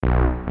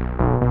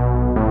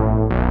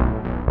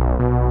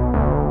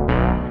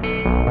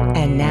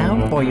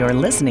For your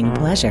listening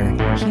pleasure,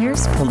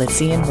 here's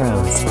Polizzi and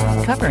Rose,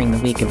 covering the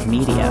week of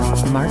media,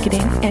 marketing,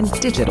 and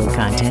digital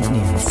content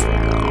news.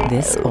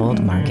 This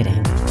Old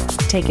Marketing.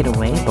 Take it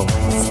away,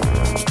 boys.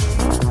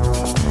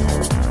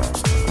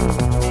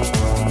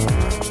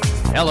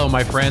 Hello,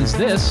 my friends.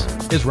 This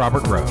is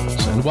Robert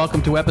Rose, and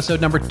welcome to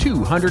episode number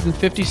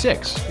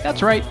 256.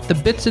 That's right, the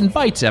Bits and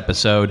Bytes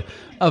episode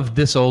of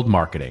This Old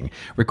Marketing,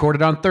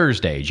 recorded on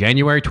Thursday,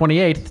 January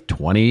 28th,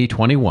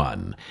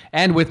 2021.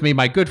 And with me,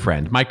 my good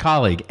friend, my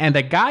colleague, and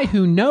a guy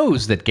who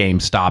knows that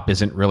GameStop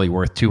isn't really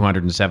worth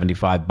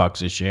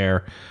 $275 a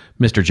share,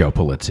 Mr. Joe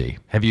Polizzi.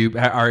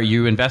 Are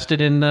you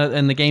invested in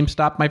the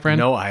GameStop, my friend?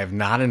 No, I have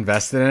not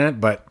invested in it,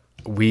 but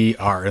we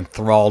are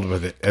enthralled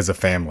with it as a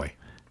family.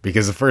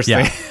 Because the first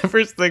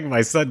thing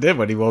my son did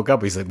when he woke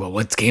up, he said, "Well,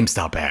 what's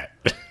GameStop at?"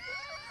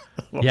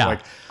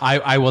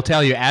 I will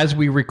tell you, as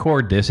we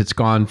record this, it's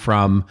gone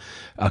from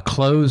a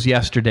close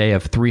yesterday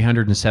of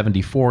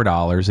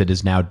 $374. It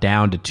is now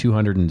down to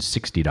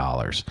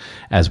 $260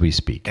 as we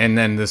speak. And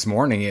then this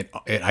morning,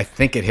 I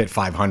think it hit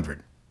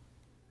 500.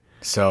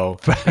 So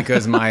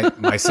because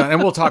my son,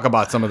 and we'll talk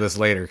about some of this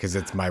later because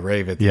it's my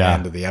rave at the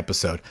end of the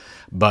episode,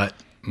 but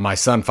my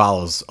son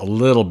follows a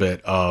little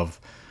bit of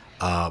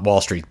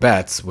Wall Street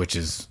Bets, which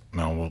is,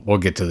 we'll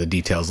get to the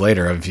details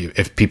later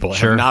if people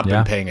have not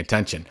been paying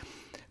attention.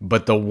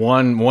 But the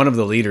one of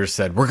the leaders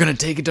said, "We're going to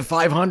take it to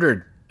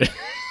 500."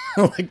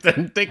 Like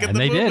they're taking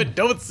the movement.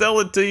 Don't sell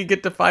it till you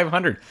get to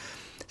 500.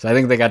 So I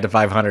think they got to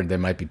 500. They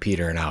might be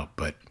petering out,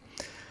 but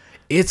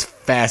it's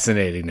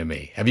fascinating to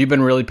me. Have you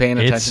been really paying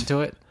attention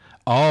to it?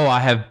 Oh, I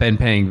have been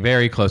paying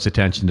very close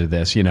attention to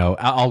this,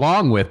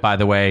 along with, by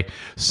the way,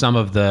 some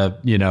of the,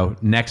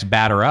 next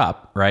batter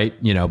up, right?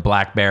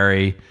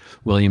 BlackBerry,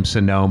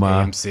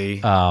 Williams-Sonoma,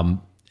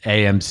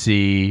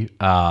 AMC,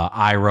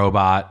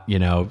 iRobot,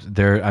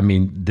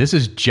 this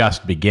is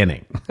just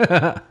beginning.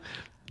 Well,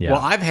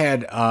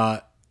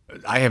 I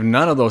have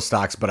none of those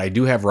stocks, but I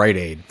do have Rite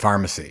Aid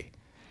Pharmacy.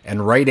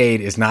 And Rite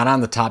Aid is not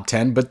on the top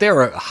 10, but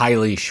they're a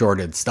highly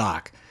shorted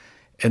stock.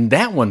 And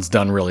that one's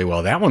done really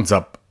well. That one's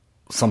up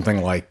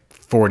something like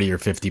 40 or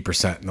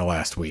 50% in the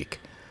last week.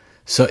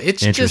 So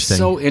it's just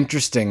so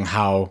interesting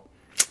how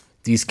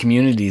these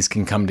communities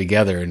can come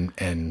together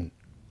and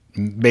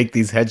make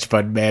these hedge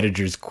fund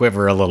managers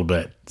quiver a little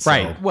bit. So.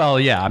 Right. Well,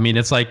 yeah. I mean,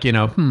 it's like,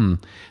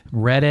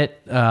 Reddit,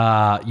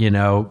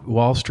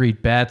 Wall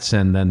Street Bets,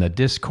 and then the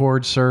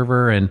Discord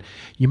server. And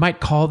you might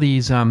call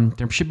these,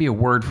 there should be a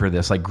word for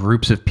this, like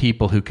groups of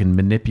people who can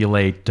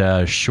manipulate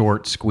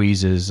short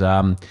squeezes.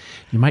 You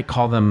might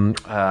call them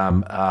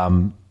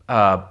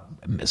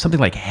something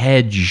like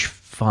hedge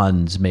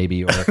funds,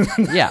 maybe, or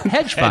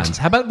hedge funds.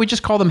 How about we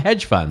just call them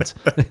hedge funds?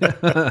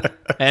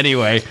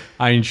 Anyway,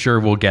 I'm sure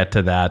we'll get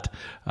to that.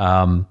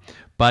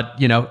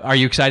 But are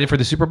you excited for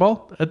the Super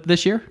Bowl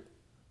this year?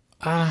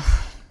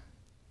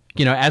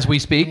 As we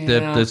speak,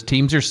 the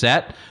teams are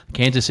set.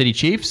 Kansas City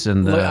Chiefs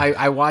and the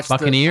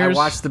Buccaneers. I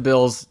watched the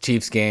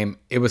Bills-Chiefs game.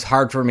 It was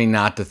hard for me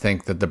not to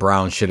think that the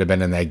Browns should have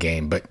been in that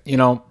game. But,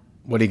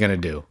 what are you going to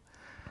do?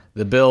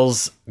 The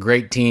Bills,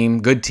 great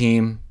team, good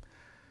team,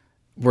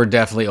 were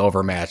definitely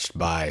overmatched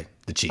by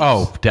the Chiefs.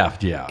 Oh,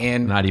 yeah.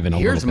 And not even a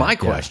little bit. Here's my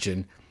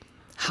question.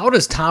 How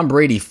does Tom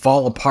Brady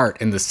fall apart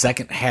in the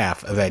second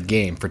half of that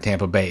game for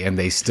Tampa Bay and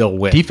they still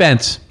win?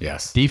 Defense.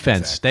 Yes.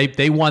 Defense. Exactly.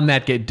 They won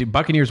that game.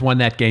 Buccaneers won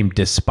that game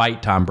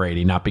despite Tom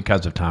Brady, not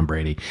because of Tom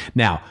Brady.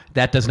 Now,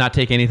 that does not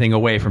take anything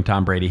away from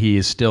Tom Brady. He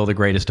is still the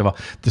greatest of all.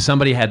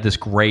 Somebody had this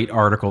great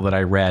article that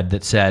I read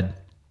that said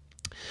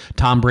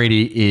Tom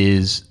Brady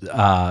is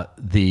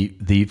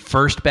the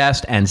first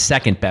best and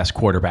second best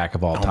quarterback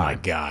of all time. Oh, my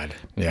God.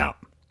 Yeah.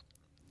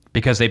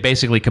 Because they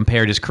basically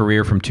compared his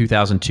career from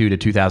 2002 to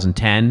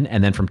 2010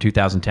 and then from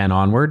 2010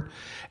 onward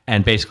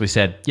and basically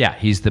said,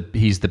 he's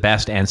the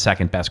best and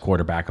second best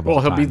quarterback of all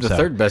time. Well, he'll be the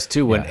third best,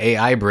 too, when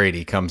AI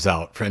Brady comes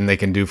out and they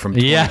can do from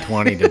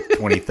 2020 to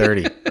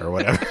 2030 or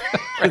whatever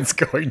it's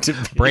going to be.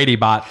 Brady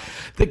bot.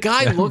 The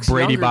guy looks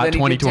Brady younger bot than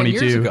 2022. He did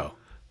 10 years ago.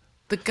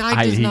 The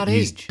guy does not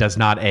age. He does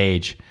not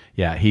age.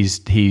 Yeah, he's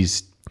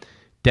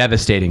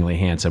devastatingly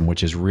handsome,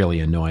 which is really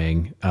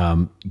annoying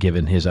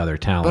given his other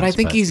talents. But I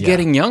think he's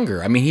getting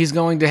younger. I mean, he's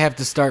going to have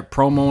to start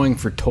promoting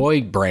for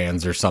toy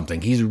brands or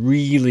something. He's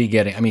really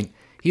getting. I mean,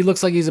 he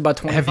looks like he's about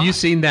 25. Have you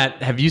seen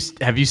that? Have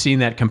you seen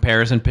that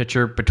comparison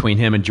picture between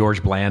him and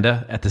George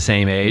Blanda at the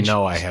same age?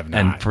 No, I have not.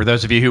 And for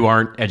those of you who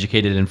aren't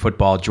educated in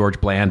football, George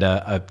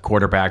Blanda, a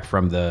quarterback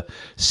from the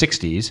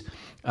 60s.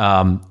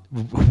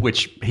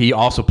 Which he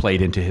also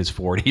played into his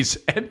 40s.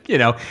 And,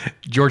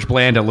 George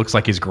Blanda looks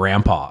like his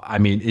grandpa. I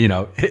mean,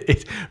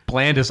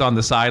 Blanda's on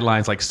the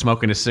sidelines, like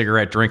smoking a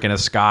cigarette, drinking a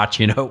scotch,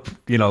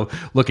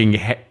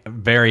 looking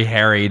very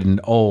harried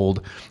and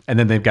old. And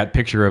then they've got a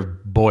picture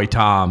of boy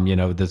Tom,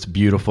 that's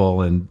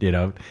beautiful. And,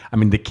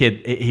 the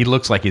kid, he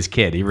looks like his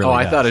kid. He really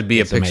does. I thought it'd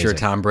be It's a picture amazing. of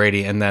Tom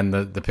Brady, and then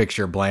the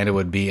picture of Blanda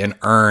would be an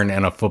urn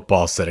and a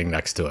football sitting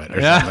next to it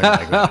or something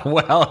like that.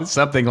 Well,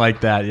 something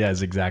like that.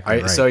 Yes,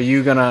 exactly right. So are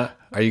you going to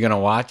Are you going to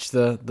watch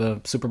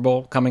the Super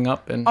Bowl coming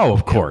up? Oh,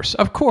 of course.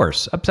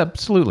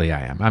 Absolutely,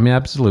 I am.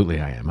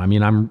 Absolutely, I am.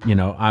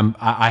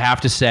 I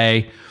have to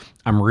say,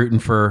 I'm rooting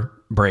for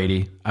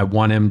Brady. I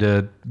want him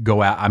to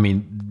go out.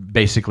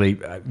 Basically,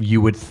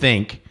 you would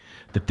think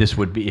that this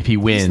would be, if he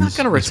wins, he's not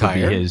going to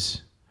retire.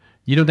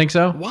 You don't think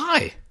so?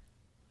 Why?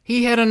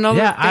 He had another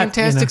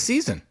fantastic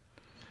season.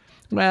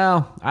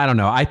 Well, I don't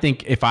know. I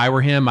think if I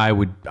were him, I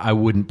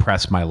wouldn't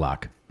press my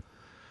luck.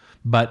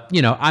 But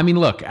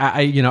look,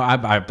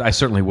 I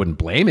certainly wouldn't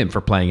blame him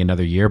for playing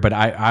another year. But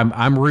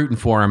I'm rooting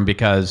for him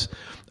because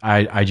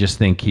I just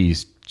think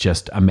he's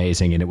just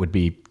amazing, and it would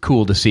be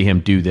cool to see him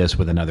do this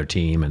with another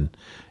team. And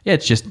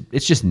it's just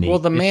neat. Well,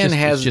 the man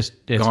has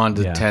gone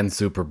to 10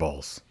 Super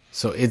Bowls,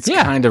 so it's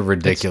kind of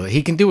ridiculous.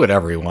 He can do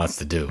whatever he wants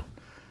to do.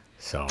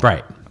 So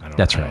right,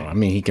 that's right.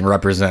 He can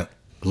represent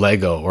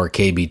Lego or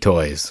KB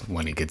Toys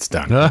when he gets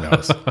done. Who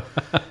knows?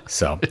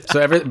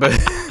 But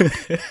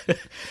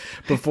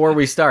before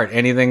we start,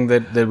 anything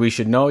that we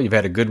should know? You've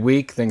had a good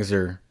week. Things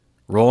are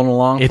rolling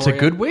along. It's a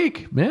good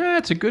week. Yeah,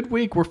 it's a good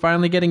week. We're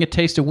finally getting a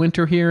taste of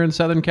winter here in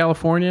Southern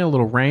California. A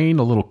little rain,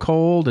 a little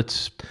cold.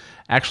 It's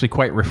actually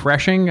quite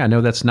refreshing. I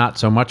know that's not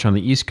so much on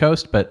the East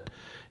Coast, but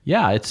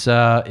yeah, it's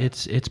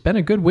been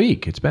a good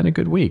week. It's been a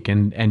good week.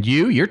 And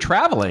you're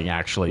traveling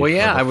actually. Well,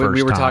 yeah,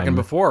 we were talking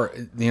before.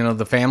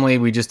 The family,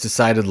 we just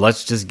decided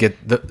let's just get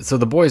so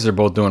the boys are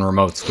both doing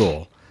remote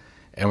school,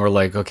 and we're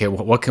like, okay,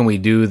 what can we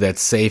do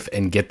that's safe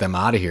and get them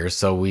out of here?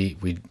 So we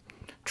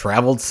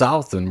traveled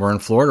south, and we're in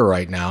Florida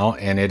right now,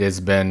 and it has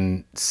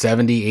been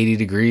 70, 80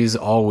 degrees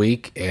all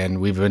week, and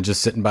we've been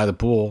just sitting by the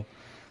pool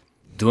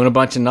doing a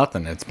bunch of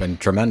nothing. It's been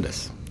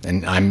tremendous.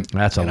 And I'm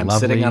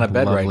sitting on a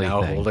bed right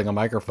now holding a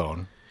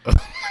microphone.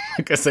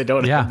 Because I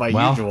don't have my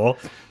usual.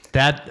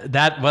 That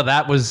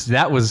was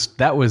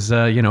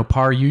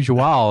par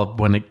usual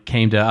when it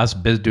came to us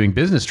doing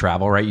business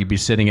travel, right? You'd be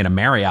sitting in a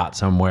Marriott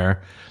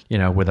somewhere,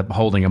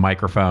 holding a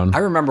microphone. I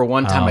remember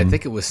one time, I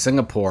think it was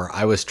Singapore,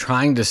 I was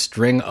trying to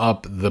string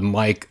up the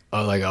mic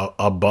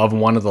above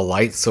one of the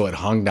lights so it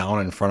hung down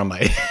in front of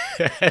my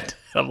head.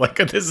 I'm like,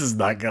 this is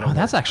not going to work.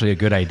 That's actually a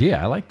good idea.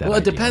 I like that. Well,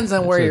 it depends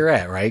on where you're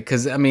at, right?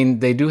 Because,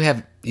 they do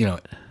have,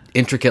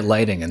 intricate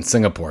lighting in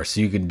Singapore,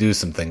 so you can do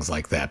some things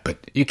like that.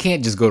 But you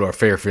can't just go to a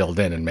Fairfield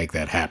Inn and make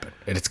that happen.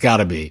 It's got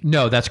to be.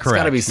 No, that's correct.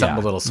 It's got to be something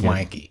a little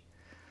swanky.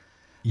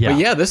 Yeah. But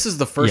yeah, this is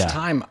the first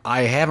time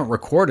I haven't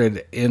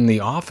recorded in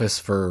the office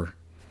for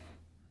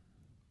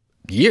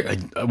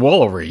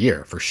well over a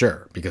year for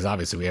sure, because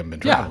obviously we haven't been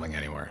traveling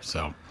anywhere.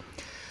 So.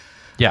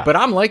 Yeah. But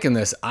I'm liking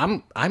this.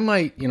 I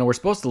might, we're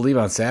supposed to leave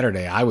on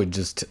Saturday. I would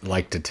just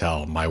like to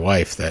tell my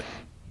wife that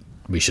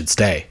we should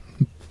stay.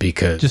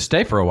 Because just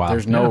stay for a while.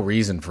 There's no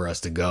reason for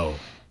us to go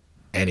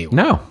anywhere.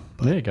 No,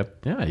 you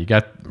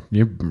got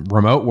your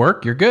remote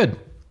work. You're good.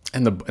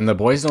 And the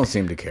boys don't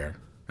seem to care.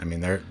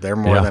 They're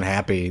more than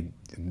happy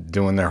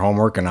doing their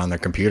homework and on their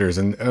computers.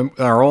 And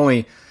our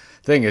only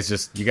thing is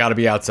just you got to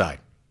be outside.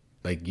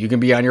 Like you can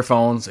be on your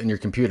phones and your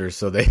computers,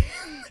 so they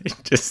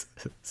just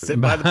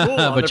sit by the pool.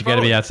 But you got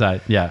to be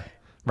outside. Yeah.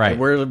 Right.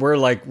 And we're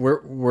like,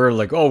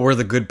 oh, we're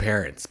the good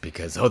parents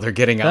because they're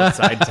getting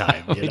outside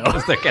time,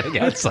 because they're getting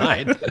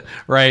outside,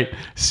 right?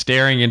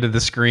 Staring into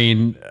the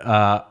screen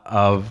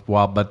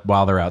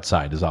while they're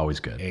outside is always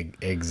good.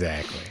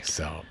 Exactly.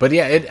 So, but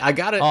yeah, I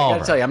gotta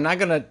tell you, I'm not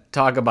gonna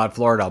talk about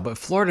Florida, but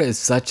Florida is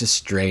such a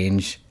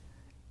strange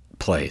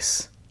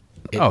place.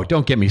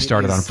 Don't get me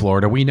started on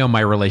Florida. We know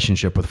my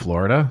relationship with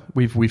Florida.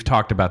 We've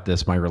talked about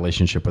this. My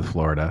relationship with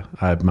Florida.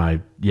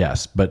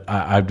 But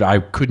I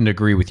couldn't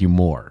agree with you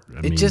more.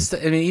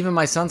 Even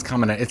my son's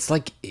comment. It's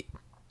like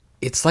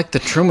the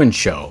Truman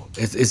Show.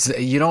 It's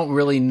you don't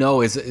really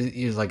know. Is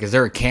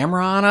there a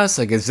camera on us?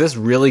 Like, is this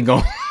really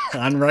going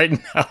on right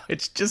now?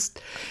 It's just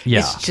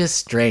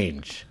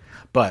strange.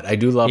 But I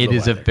do love it. It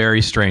is a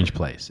very strange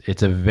place.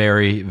 It's a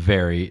very,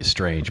 very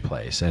strange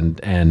place,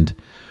 and.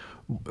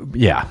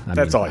 Yeah,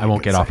 I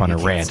won't get off on a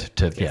rant.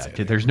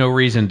 There's no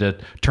reason to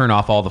turn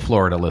off all the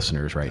Florida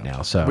listeners right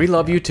now. So we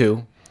love you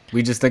too.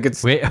 We just think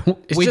it's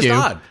just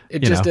odd.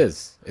 It just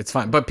is. It's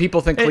fine, but people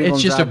think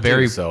Cleveland's just odd a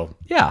very too, so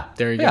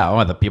there you go. Yeah,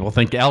 well, the people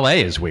think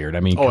L.A. is weird.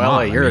 Come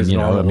LA, on. You're as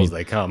normal as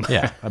they come.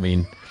 Yeah,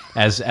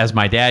 as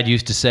my dad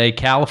used to say,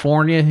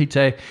 California. He'd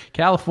say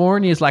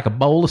California is like a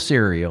bowl of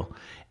cereal.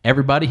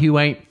 Everybody who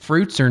ain't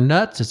fruits or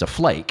nuts is a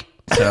flake.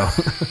 So.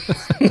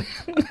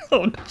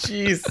 Oh,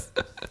 jeez.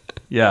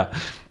 Yeah.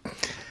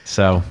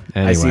 So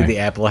anyway. I see the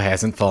apple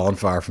hasn't fallen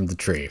far from the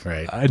tree,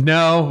 right?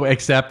 No,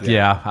 except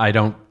I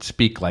don't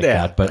speak like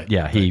that, but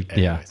All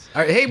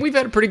right, hey, we've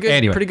had a pretty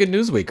good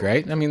news week,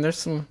 right? There's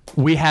some.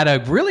 We had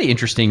a really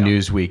interesting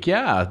news week,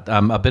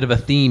 a bit of a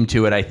theme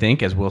to it, I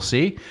think, as we'll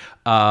see,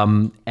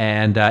 and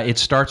it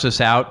starts us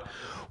out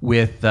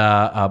with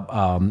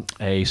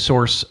a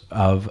source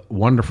of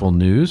wonderful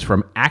news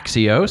from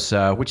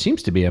Axios, which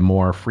seems to be a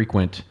more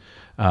frequent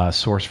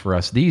source for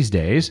us these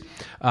days.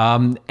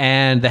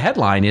 And the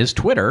headline is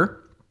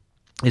Twitter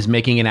is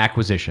making an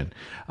acquisition,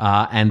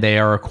 and they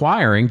are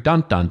acquiring,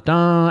 dun dun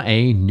dun,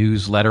 a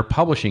newsletter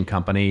publishing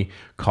company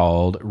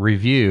called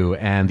Review.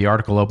 And the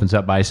article opens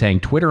up by saying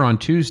Twitter on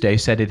Tuesday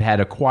said it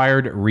had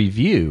acquired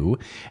Review,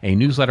 a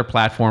newsletter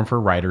platform for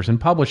writers and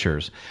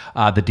publishers.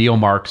 The deal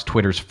marks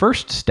Twitter's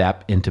first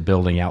step into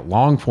building out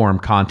long-form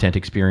content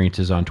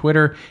experiences on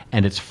Twitter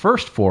and its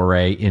first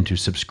foray into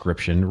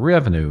subscription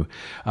revenue.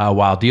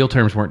 While deal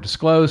terms weren't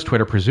disclosed,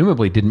 Twitter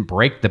presumably didn't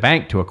break the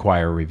bank to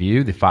acquire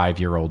Review. The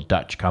 5-year-old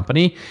Dutch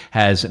company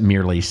has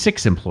merely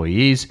 6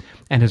 employees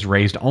and has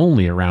raised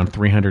only around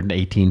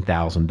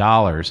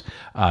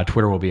 $318,000.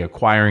 Twitter will be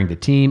acquiring the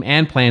team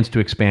and plans to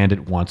expand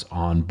it once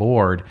on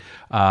board.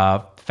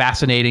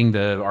 Fascinating.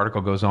 The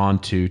article goes on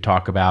to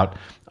talk about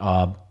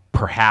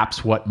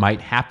perhaps what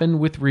might happen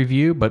with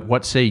Review. But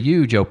what say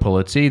you, Joe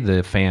Pulizzi,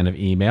 the fan of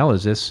email?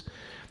 Is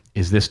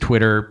this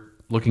Twitter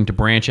looking to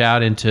branch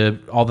out into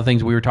all the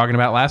things we were talking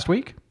about last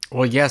week?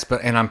 Well, yes,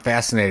 and I'm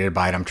fascinated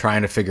by it. I'm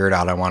trying to figure it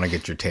out. I want to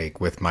get your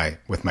take with my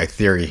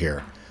theory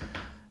here.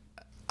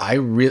 I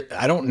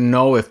don't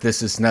know if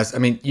this is necessary.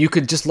 I mean, you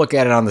could just look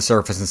at it on the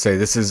surface and say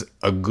this is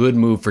a good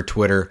move for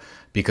Twitter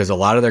because a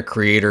lot of their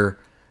creator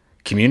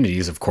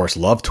communities, of course,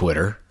 love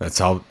Twitter. That's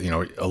how,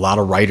 a lot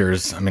of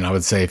writers. I mean, I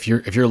would say if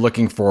you're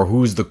looking for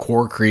who's the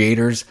core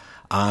creators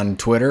on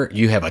Twitter,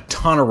 you have a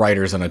ton of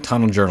writers and a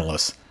ton of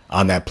journalists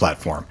on that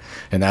platform,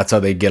 and that's how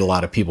they get a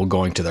lot of people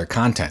going to their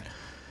content.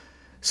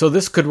 So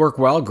this could work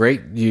well.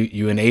 Great.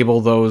 You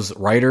enable those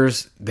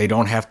writers. They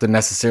don't have to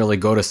necessarily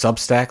go to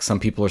Substack. Some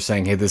people are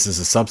saying, hey, this is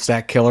a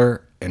Substack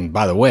killer. And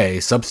by the way,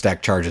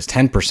 Substack charges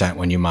 10%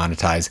 when you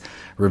monetize.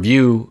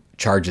 Review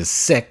charges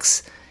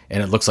 6%,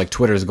 and it looks like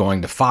Twitter is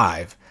going to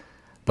 5%.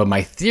 But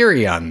my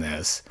theory on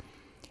this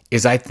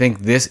is I think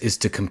this is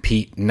to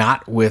compete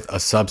not with a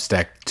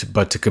Substack,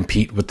 but to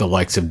compete with the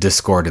likes of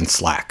Discord and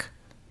Slack.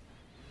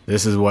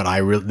 This is what I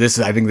think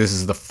this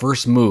is the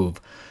first move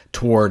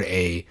toward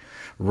a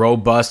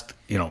robust,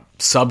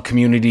 sub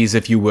communities,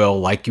 if you will,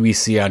 like we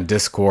see on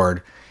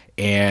Discord,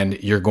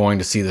 and you're going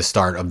to see the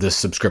start of this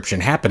subscription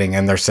happening.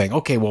 And they're saying,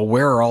 okay, well,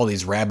 where are all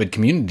these rabid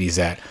communities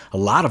at? A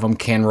lot of them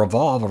can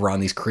revolve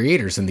around these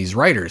creators and these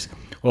writers.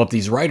 Well, if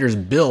these writers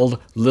build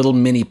little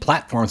mini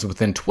platforms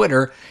within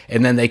Twitter,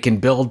 and then they can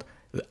build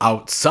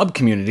out sub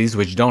communities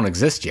which don't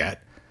exist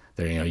yet,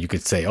 you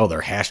could say, oh,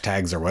 they're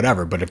hashtags or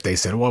whatever. But if they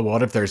said, well,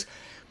 what if there's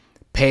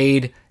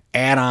paid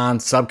add-on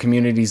sub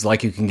communities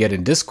like you can get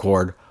in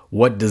Discord?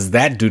 What does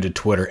that do to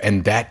Twitter?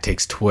 And that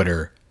takes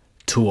Twitter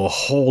to a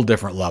whole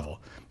different level.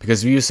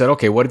 Because if you said,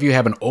 okay, what if you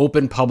have an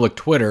open public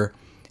Twitter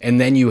and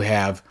then you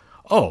have,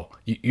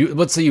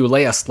 let's say you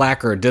lay a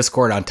Slack or a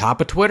Discord on top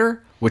of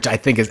Twitter, which I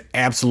think is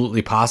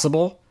absolutely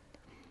possible,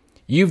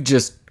 you've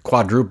just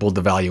quadrupled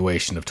the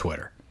valuation of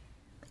Twitter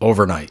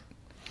overnight.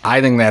 I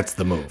think that's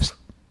the move.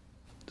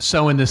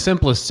 So in the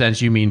simplest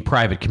sense, you mean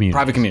private communities.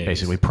 Private communities.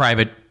 Basically,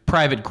 private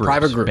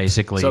groups,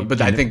 basically. So,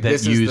 but I think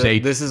this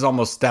is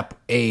almost step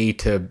A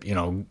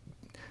to,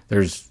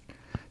 there's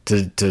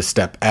to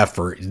step F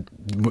or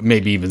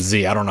maybe even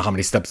Z. I don't know how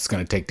many steps it's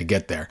going to take to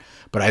get there.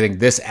 But I think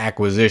this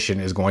acquisition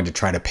is going to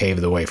try to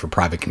pave the way for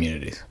private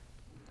communities.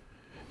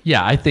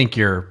 Yeah, I think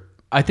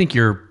I think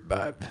it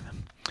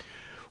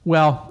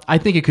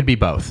could be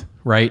both,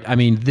 right? I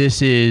mean,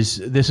 this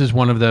is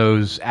one of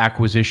those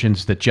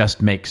acquisitions that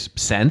just makes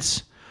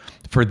sense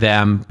for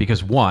them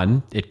because,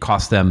 one, it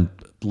costs them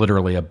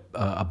literally a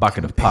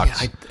bucket of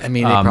pucks. I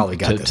mean, they probably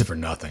got this for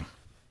nothing.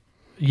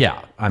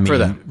 Yeah, I mean, for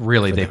them.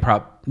 Really, they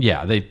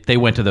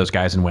went to those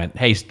guys and went,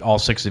 "Hey, all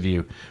 6 of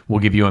you, we'll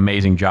give you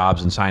amazing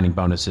jobs and signing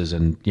bonuses."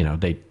 And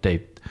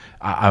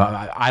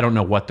I don't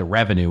know what the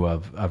revenue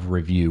of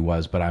Review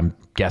was, but I'm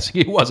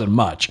guessing it wasn't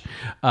much.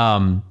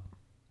 In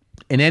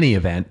any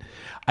event,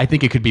 I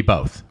think it could be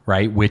both,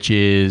 right? Which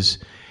is,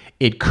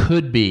 it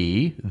could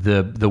be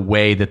the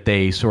way that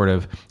they sort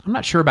of. I'm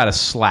not sure about a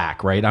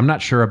Slack, right? I'm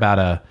not sure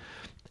about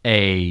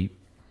a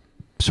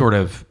sort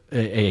of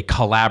a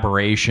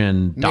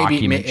collaboration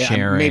document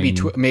sharing.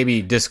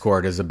 Maybe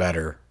Discord is a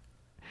better.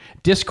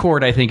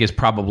 Discord, I think, is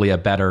probably a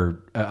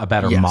better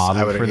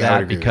model for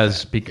that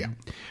because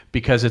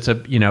it's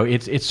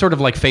it's sort of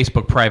like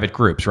Facebook private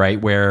groups,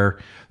 right? Where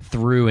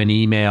through an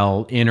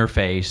email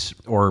interface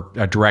or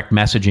a direct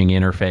messaging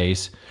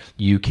interface,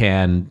 you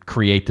can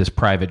create this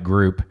private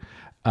group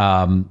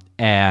and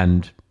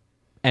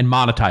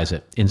monetize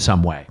it in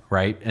some way,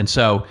 right? And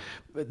so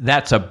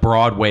that's a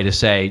broad way to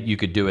say you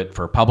could do it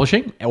for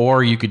publishing,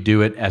 or you could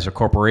do it as a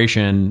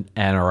corporation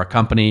or a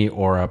company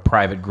or a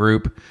private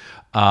group,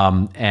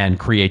 and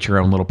create your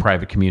own little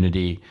private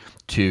community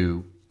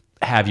to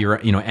have your,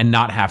 and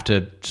not have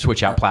to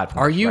switch out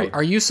platforms.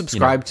 Are you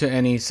subscribed to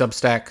any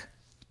Substack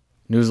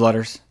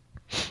newsletters?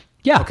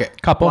 Yeah. Okay.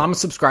 Couple. Well, I'm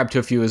subscribed to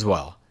a few as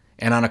well.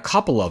 And on a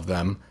couple of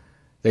them,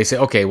 they say,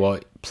 okay,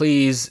 well,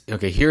 please,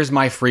 here's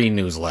my free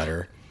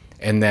newsletter.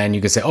 And then you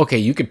can say, okay,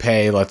 you could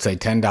pay, let's say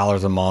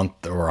 $10 a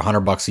month or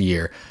 $100 a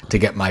year to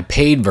get my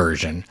paid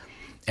version.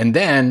 And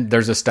then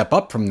there's a step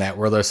up from that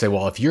where they'll say,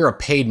 well, if you're a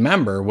paid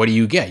member, what do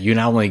you get? You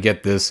not only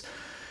get this,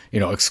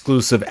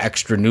 exclusive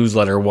extra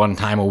newsletter one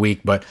time a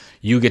week, but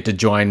you get to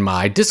join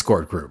my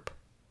Discord group.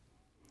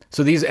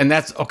 So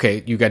that's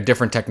okay. You got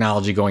different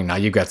technology going now.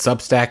 You've got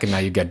Substack and now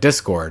you've got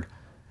Discord.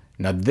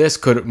 Now this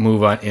could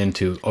move on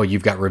into,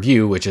 you've got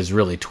Review, which is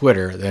really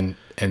Twitter. And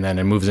then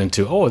it moves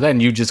into, then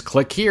you just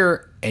click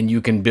here and you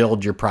can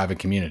build your private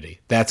community.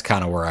 That's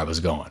kind of where I was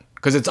going,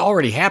 because it's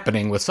already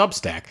happening with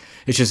Substack.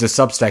 It's just that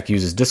Substack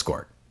uses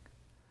Discord.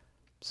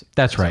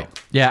 That's right.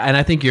 Yeah, and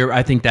I think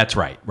that's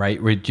right.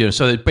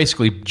 So it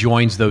basically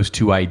joins those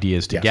two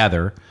ideas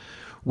together, yes.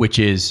 Which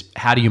is,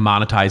 how do you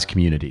monetize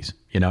communities?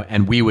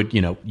 And we would,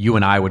 you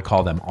and I would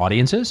call them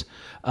audiences,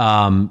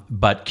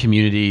 but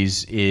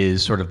communities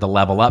is sort of the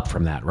level up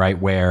from that, right?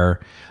 Where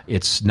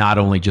it's not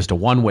only just a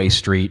one-way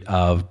street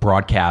of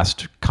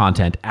broadcast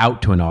content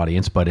out to an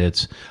audience, but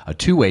it's a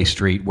two-way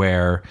street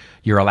where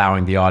you're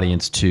allowing the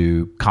audience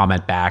to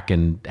comment back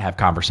and have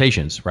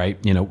conversations, right?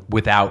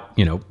 Without,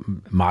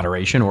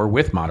 moderation or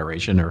with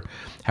moderation, or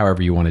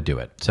however you want to do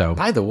it. So,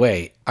 by the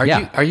way, are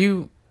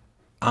you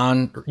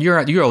on? You're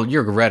a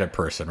Reddit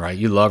person, right?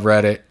 You love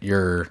Reddit.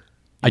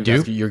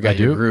 You got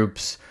your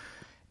groups.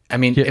 I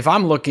mean, if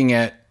I'm looking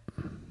at,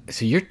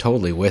 so you're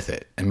totally with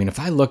it. I mean, if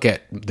I look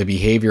at the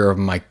behavior of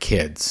my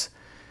kids,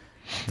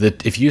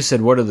 if you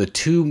said, what are the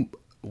two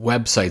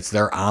websites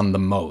they're on the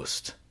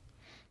most?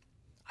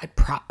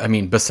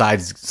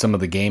 Besides some of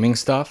the gaming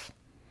stuff,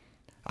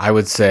 I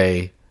would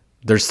say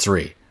there's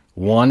three.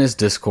 One is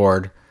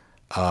Discord,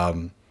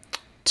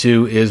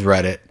 two is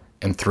Reddit,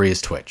 and three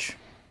is Twitch.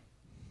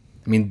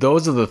 I mean,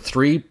 those are the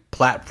three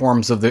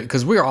platforms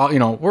because we're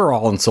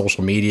all in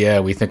social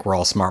media. We think we're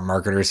all smart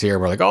marketers here.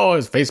 We're like,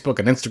 it's Facebook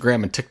and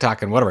Instagram and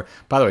TikTok and whatever.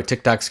 By the way,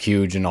 TikTok's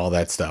huge and all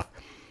that stuff.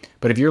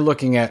 But if you're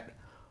looking at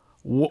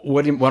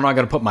what am I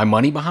going to put my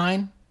money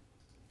behind?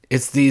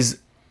 It's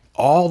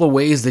all the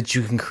ways that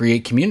you can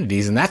create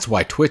communities. And that's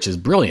why Twitch is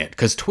brilliant,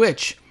 because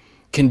Twitch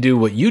can do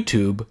what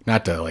YouTube,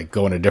 not to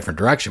go in a different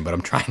direction, but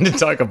I'm trying to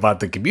talk about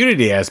the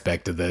community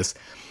aspect of this.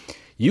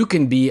 You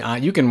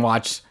can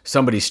watch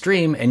somebody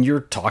stream and you're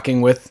talking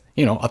with,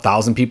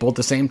 1,000 people at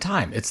the same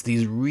time. It's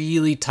these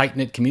really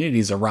tight-knit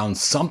communities around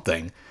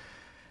something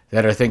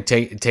that I think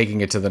taking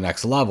it to the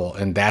next level.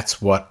 And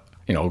that's what,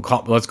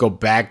 let's go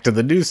back to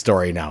the news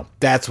story now.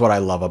 That's what I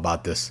love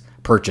about this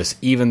purchase,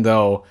 even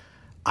though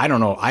I don't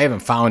know, I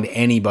haven't found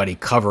anybody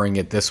covering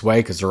it this way,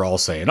 because they're all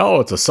saying,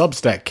 it's a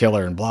Substack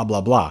killer and blah,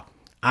 blah, blah.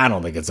 I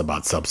don't think it's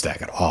about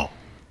Substack at all.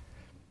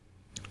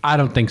 I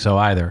don't think so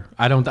either.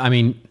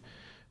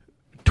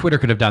 Twitter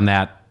could have done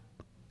that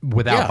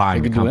without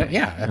buying the company.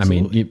 Yeah,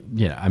 absolutely.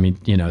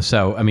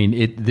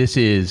 This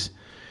is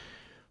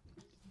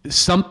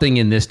something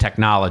in this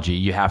technology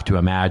you have to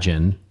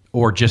imagine,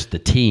 or just the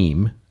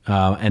team.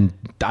 And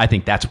I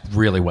think that's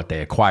really what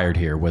they acquired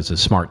here, was a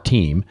smart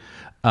team.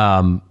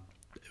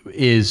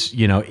 It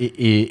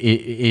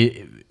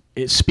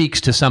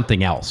speaks to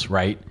something else,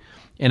 right?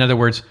 In other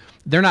words,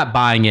 they're not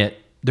buying it.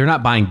 They're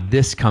not buying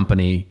this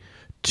company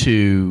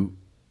to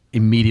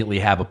immediately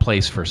have a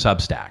place for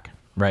Substack.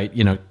 Right,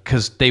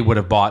 because they would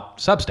have bought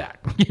Substack.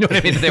 You know what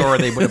I mean? They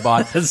would have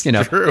bought,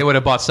 true. They would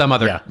have bought some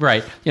other,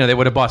 right? They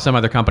would have bought some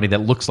other company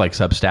that looks like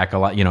Substack a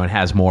lot, and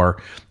has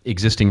more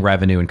existing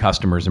revenue and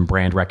customers and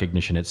brand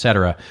recognition, et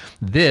cetera.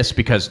 This,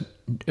 because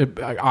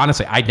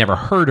honestly, I'd never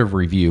heard of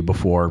Review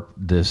before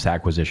this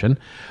acquisition,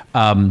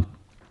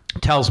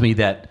 tells me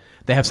that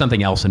they have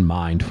something else in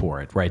mind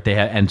for it, right?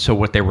 And so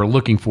what they were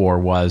looking for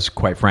was,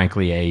 quite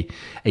frankly,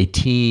 a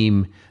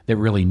team that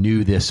really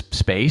knew this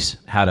space,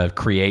 how to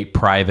create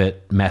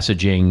private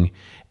messaging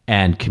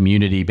and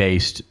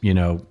community-based,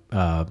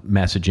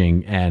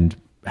 messaging, and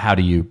how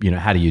do you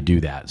do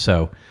that?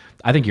 So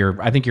I think you're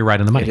right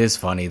on the money. It is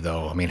funny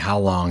though. I mean, how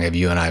long have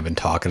you and I been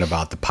talking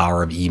about the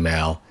power of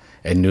email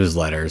and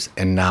newsletters?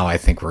 And now I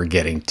think we're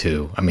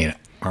we're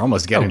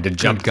almost getting to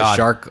jump the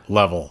shark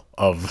level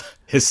of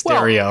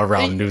hysteria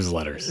around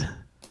newsletters.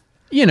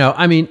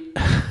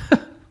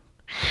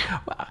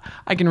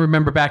 I can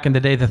remember back in the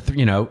day,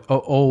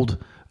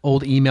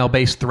 old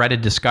email-based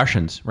threaded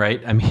discussions, right?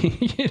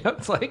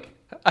 It's like,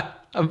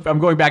 I'm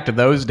going back to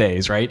those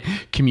days, right?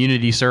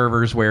 Community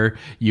servers where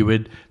you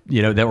would,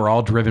 that were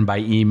all driven by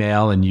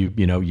email, and you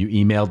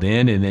emailed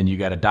in, and then you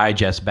got a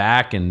digest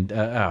back, and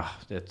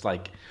it's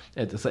like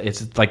it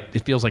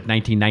feels like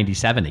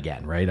 1997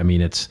 again, right?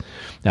 It's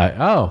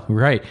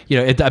right.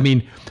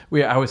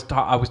 I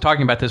was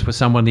talking about this with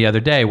someone the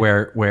other day,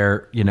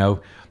 where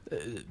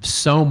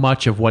so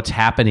much of what's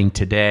happening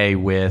today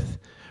with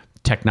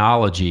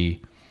technology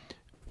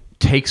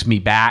takes me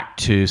back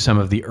to some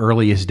of the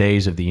earliest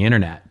days of the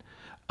internet,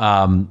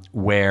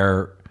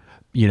 where,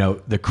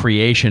 the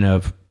creation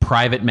of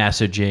private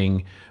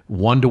messaging,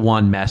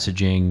 one-to-one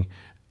messaging,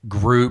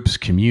 groups,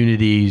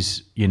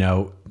 communities,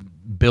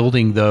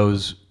 building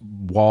those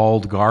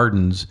walled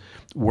gardens,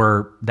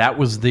 that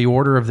was the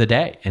order of the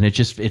day. And it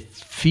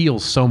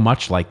feels so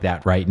much like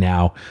that right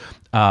now.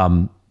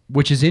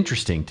 Which is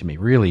interesting to me,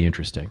 really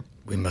interesting.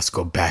 We must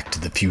go back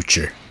to the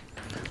future.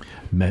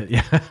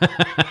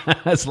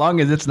 As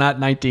long as it's not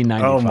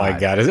 1995. Oh my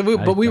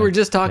God! But we were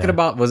just talking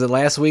about, was it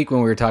last week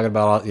when we were talking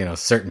about,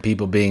 certain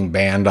people being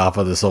banned off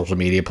of the social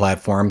media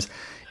platforms?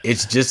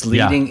 It's just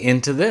leading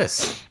into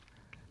this.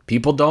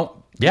 People don't.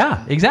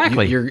 Yeah,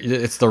 exactly.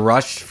 It's the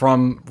rush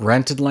from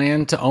rented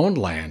land to owned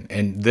land,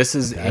 and this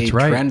is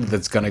trend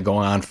that's going to go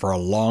on for a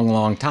long,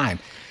 long time.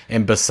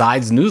 And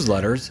besides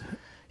newsletters,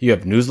 you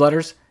have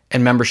newsletters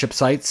and membership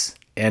sites,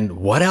 and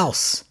what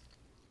else?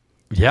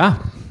 Yeah.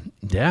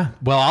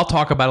 Well, I'll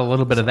talk about a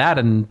little bit of that,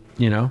 and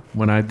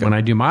when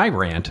I do my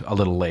rant a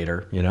little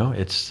later,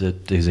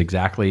 it is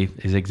exactly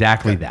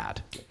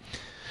that.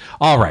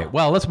 All right.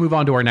 Well, let's move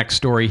on to our next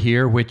story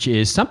here, which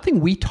is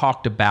something we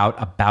talked about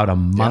a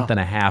month and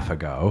a half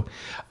ago,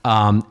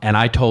 and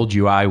I told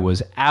you I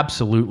was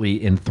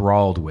absolutely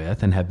enthralled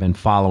with and have been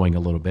following a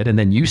little bit, and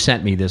then you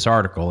sent me this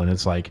article, and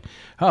it's like,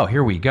 oh,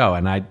 here we go,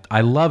 and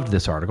I loved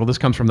this article. This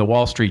comes from the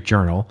Wall Street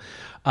Journal.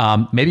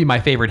 Maybe my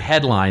favorite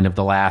headline of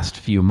the last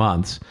few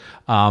months.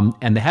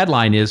 And the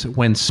headline is,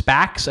 "When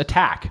SPACs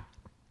Attack,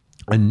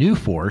 a New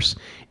Force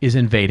is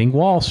Invading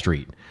Wall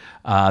Street."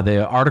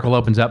 The article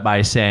opens up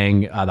by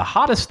saying, the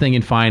hottest thing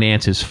in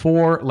finance is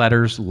 4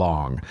 letters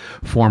long.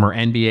 Former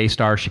NBA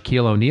star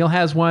Shaquille O'Neal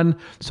has one.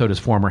 So does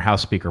former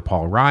House Speaker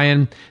Paul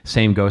Ryan.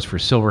 Same goes for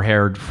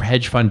silver-haired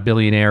hedge fund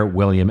billionaire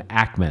William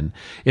Ackman.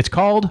 It's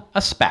called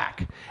a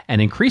SPAC,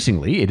 and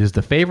increasingly it is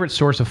the favorite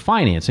source of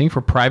financing for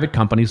private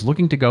companies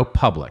looking to go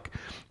public.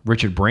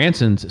 Richard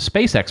Branson's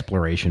space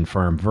exploration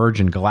firm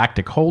Virgin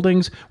Galactic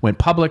Holdings went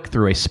public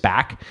through a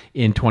SPAC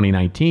in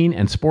 2019,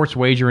 and sports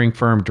wagering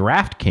firm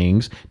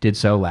DraftKings did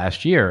so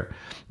last year.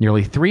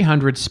 Nearly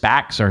 300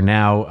 SPACs are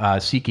now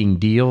seeking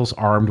deals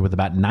armed with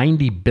about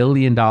 $90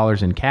 billion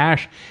in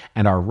cash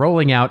and are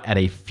rolling out at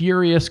a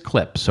furious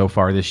clip so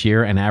far this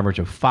year, an average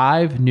of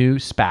 5 new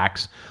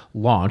SPACs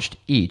launched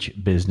each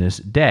business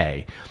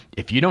day.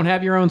 If you don't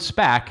have your own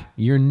SPAC,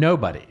 you're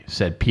nobody,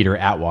 said Peter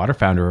Atwater,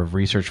 founder of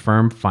research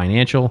firm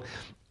Financial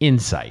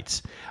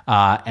Insights.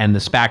 And the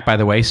SPAC, by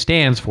the way,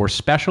 stands for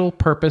Special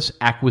Purpose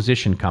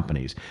Acquisition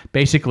Companies.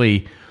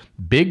 Basically,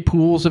 big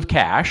pools of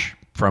cash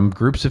from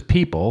groups of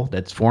people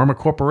that form a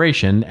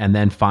corporation and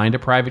then find a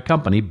private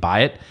company, buy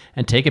it,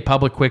 and take it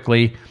public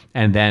quickly,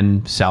 and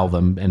then sell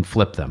them and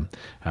flip them.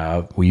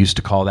 We used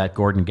to call that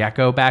Gordon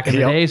Gekko back in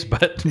the days,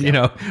 but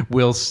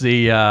we'll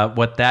see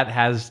what that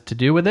has to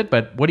do with it.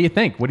 But what do you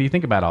think? What do you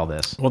think about all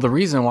this? Well, the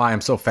reason why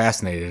I'm so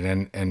fascinated,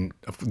 and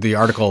the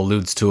article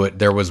alludes to it,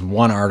 there was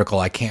one article,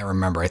 I can't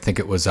remember, I think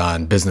it was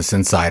on Business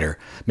Insider,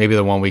 maybe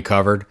the one we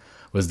covered,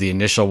 was the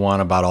initial one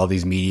about all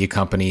these media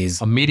companies.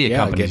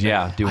 Companies,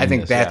 I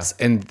think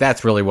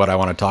that's really what I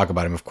want to talk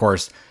about. And of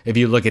course, if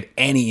you look at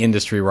any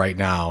industry right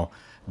now,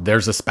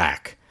 there's a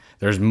SPAC.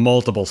 There's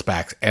multiple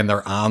SPACs, and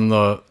they're on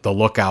the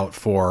lookout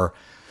for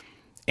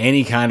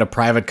any kind of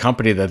private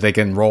company that they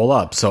can roll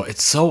up. So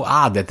it's so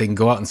odd that they can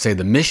go out and say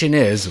the mission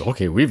is,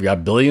 okay, we've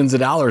got billions of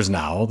dollars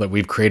now that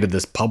we've created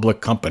this public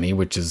company,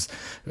 which is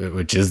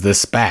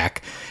this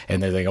SPAC.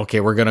 And they're like, okay,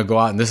 we're going to go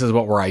out and this is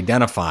what we're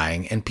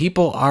identifying. And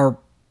people are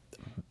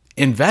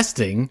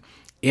investing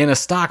in a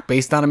stock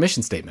based on a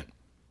mission statement,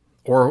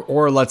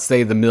 or let's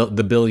say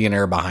the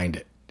billionaire behind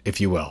it, if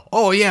you will.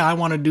 Oh yeah, I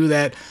want to do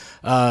that.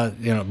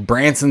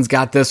 Branson's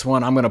got this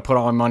one. I'm going to put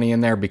all my money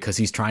in there because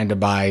he's trying to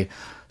buy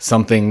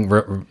something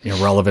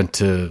relevant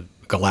to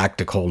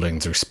Galactic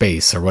Holdings or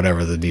space or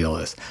whatever the deal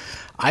is.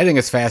 I think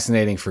it's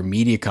fascinating for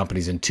media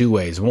companies in 2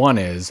 ways. One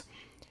is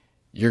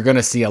you're going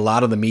to see a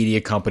lot of the media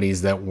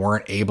companies that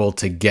weren't able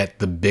to get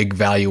the big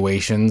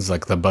valuations,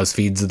 like the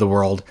BuzzFeeds of the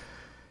world.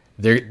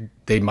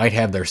 They might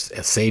have their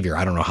savior.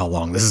 I don't know how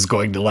long this is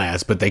going to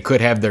last, but they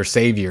could have their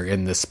savior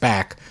in the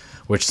SPAC,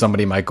 which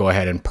somebody might go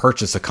ahead and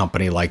purchase a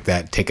company like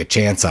that, take a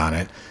chance on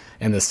it.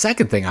 And the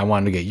second thing, I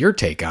wanted to get your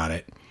take on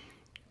it.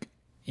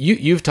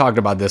 You've talked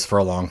about this for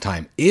a long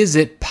time. Is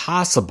it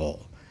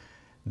possible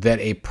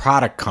that a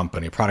product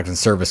and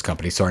service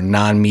company, so a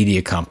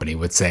non-media company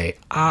would say,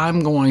 I'm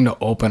going to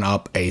open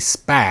up a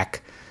SPAC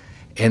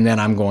and then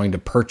I'm going to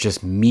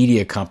purchase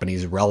media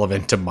companies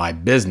relevant to my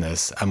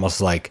business,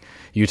 almost like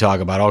you talk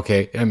about,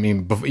 okay, I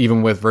mean,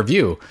 even with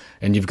Review,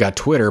 and you've got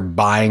Twitter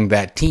buying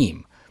that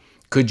team.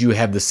 Could you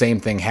have the same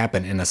thing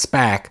happen in a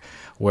SPAC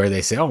where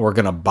they say, oh, we're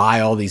going to buy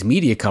all these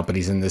media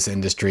companies in this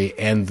industry,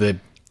 and the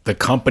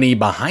company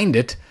behind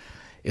it,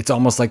 it's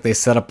almost like they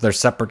set up their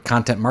separate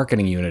content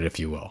marketing unit, if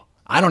you will.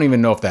 I don't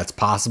even know if that's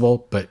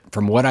possible, but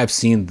from what I've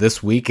seen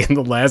this week, in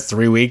the last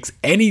 3 weeks,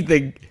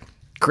 anything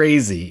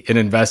crazy in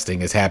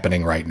investing is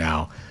happening right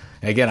now.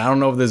 And again, I don't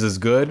know if this is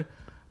good,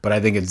 but I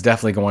think it's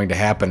definitely going to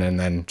happen. And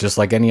then just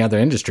like any other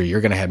industry,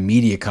 you're going to have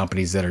media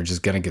companies that are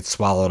just going to get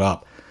swallowed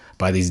up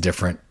by these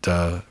different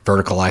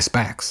verticalized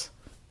SPACs.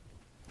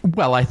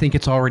 Well, I think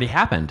it's already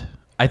happened.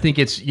 I think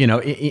it's,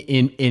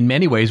 in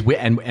many ways,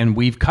 and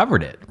we've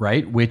covered it,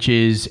 right? Which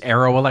is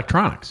Arrow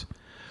Electronics.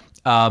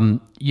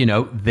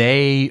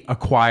 They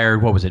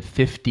acquired, what was it,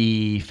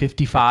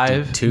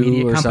 55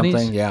 media or companies?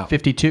 Something, yeah.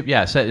 52,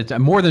 yeah, so it's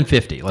more than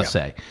 50, let's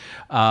say.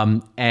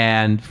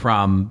 And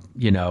from,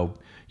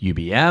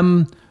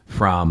 UBM,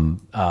 from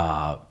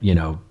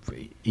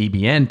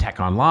EBN, Tech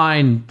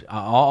Online,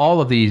 all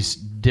of these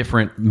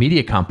different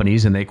media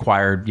companies, and they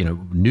acquired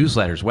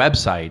newsletters,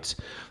 websites,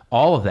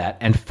 all of that,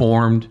 and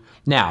formed.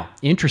 Now,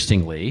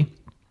 interestingly,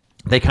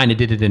 they kind of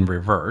did it in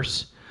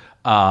reverse.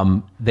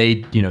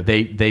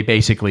 They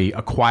basically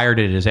acquired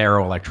it as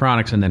Arrow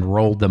Electronics and then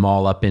rolled them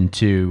all up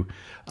into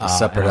a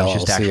separate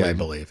LLC, I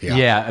believe.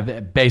 Yeah,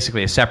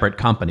 basically a separate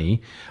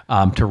company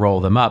to roll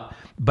them up.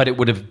 But it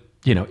would have,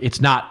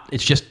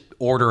 it's just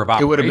order of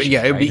operations.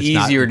 It would be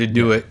easier to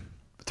do it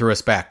through a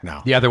SPAC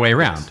now. The other way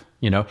around,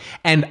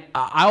 And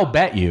I'll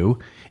bet you,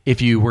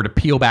 if you were to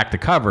peel back the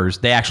covers,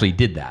 they actually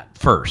did that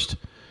first.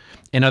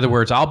 In other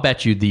words, I'll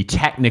bet you the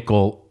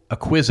technical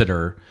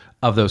acquisitor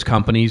of those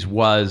companies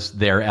was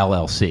their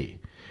LLC,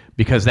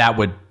 because that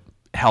would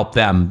help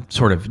them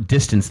sort of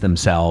distance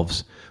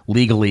themselves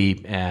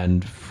legally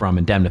and from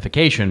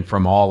indemnification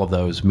from all of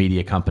those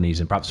media companies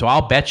and so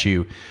I'll bet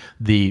you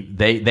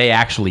they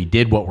actually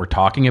did what we're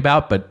talking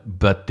about,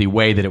 but the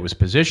way that it was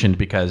positioned,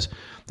 because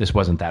this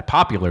wasn't that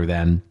popular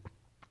then,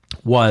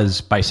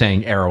 was by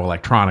saying Arrow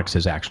Electronics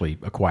has actually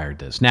acquired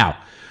this. Now,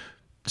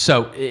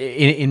 so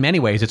in many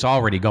ways, it's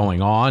already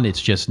going on.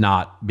 It's just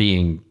not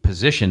being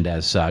positioned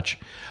as such.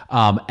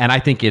 And I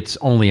think it's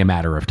only a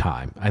matter of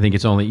time. I think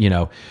it's only,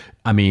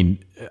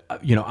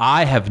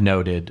 I have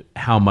noted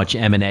how much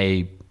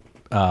M&A,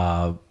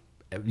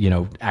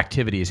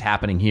 activity is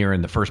happening here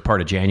in the first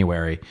part of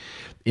January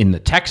in the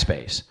tech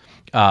space,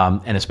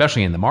 and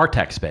especially in the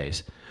MarTech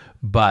space.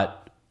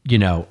 But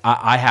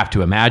I have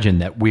to imagine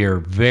that we're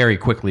very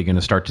quickly going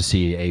to start to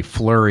see a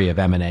flurry of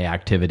M&A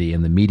activity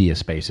in the media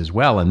space as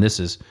well. And this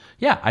is,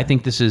 I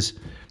think this is,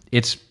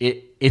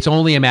 it's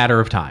only a matter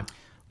of time.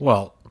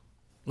 Well,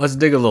 let's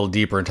dig a little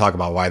deeper and talk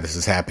about why this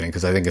is happening,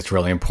 because I think it's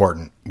really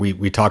important.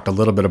 We talked a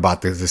little bit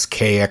about this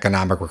K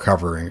economic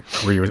recovery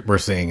we're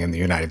seeing in the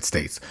United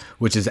States,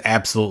 which is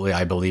absolutely,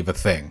 I believe, a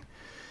thing.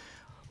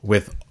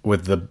 With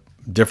the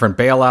different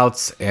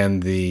bailouts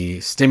and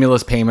the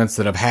stimulus payments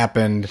that have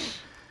happened,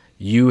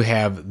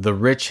 the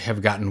rich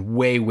have gotten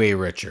way, way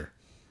richer.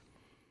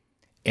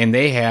 And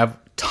they have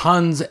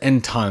tons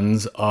and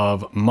tons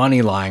of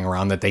money lying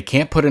around that they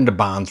can't put into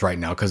bonds right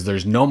now because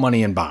there's no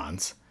money in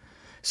bonds.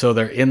 So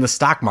they're in the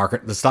stock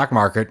market. The stock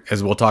market,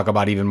 as we'll talk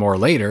about even more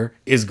later,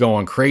 is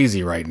going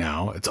crazy right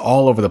now. It's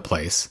all over the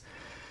place.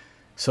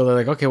 So they're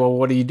like, okay, well,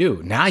 what do you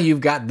do? Now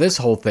you've got this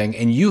whole thing,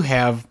 and you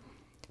have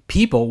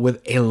people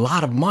with a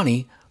lot of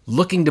money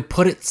looking to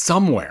put it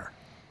somewhere.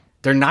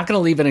 They're not going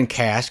to leave it in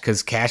cash,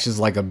 because cash is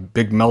like a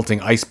big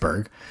melting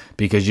iceberg,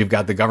 because you've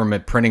got the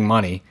government printing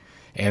money,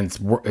 and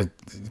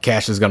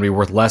cash is going to be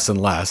worth less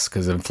and less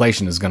because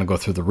inflation is going to go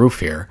through the roof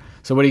here.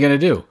 So what are you going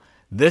to do?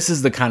 This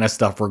is the kind of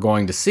stuff we're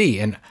going to see.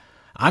 And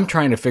I'm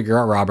trying to figure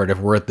out, Robert, if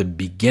we're at the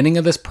beginning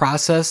of this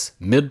process,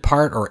 mid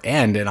part, or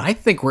end. And I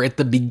think we're at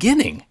the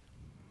beginning.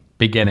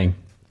 Beginning,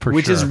 for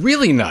which sure. is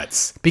really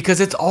nuts,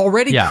 because it's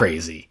already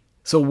crazy.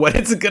 So what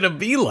is it going to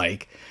be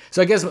like?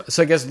 So I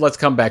guess let's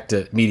come back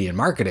to media and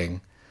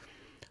marketing.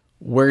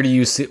 Where do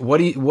you see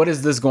what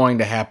is this going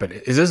to happen?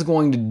 Is this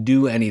going to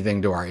do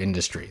anything to our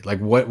industry? Like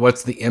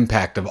what's the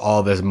impact of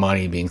all this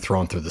money being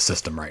thrown through the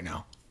system right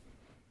now?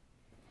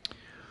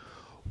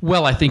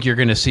 Well, I think you're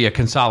going to see a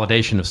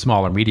consolidation of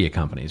smaller media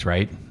companies,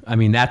 right? I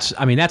mean that's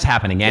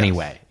happening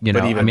anyway. Yes,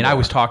 I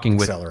was talking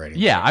with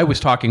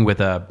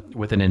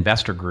an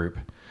investor group,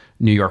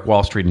 New York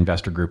Wall Street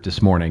investor group,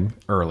 this morning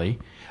early.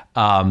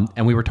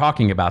 And we were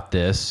talking about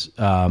this,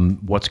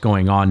 what's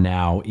going on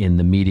now in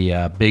the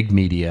media, big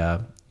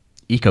media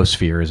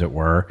ecosphere, as it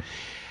were.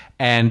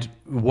 And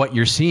what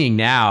you're seeing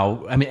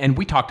now, and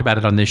we talked about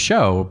it on this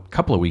show a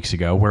couple of weeks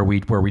ago, where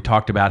we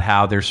talked about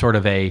how there's sort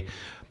of a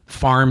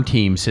farm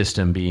team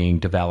system being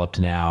developed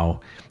now,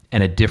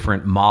 and a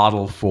different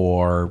model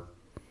for,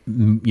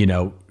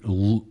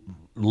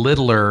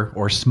 littler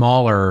or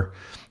smaller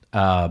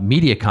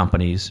media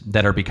companies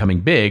that are becoming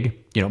big,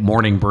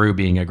 Morning Brew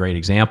being a great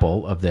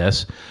example of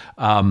this,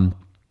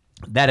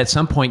 that at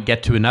some point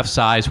get to enough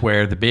size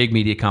where the big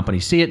media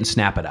companies see it and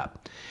snap it up.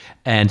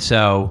 And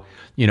so,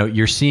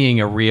 you're seeing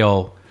a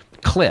real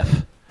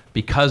cliff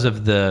because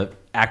of the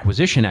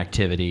acquisition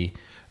activity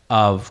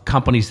of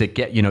companies that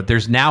get,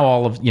 there's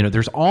now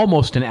there's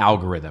almost an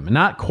algorithm,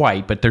 not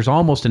quite, but there's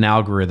almost an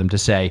algorithm to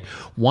say,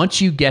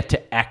 once you get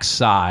to X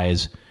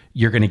size,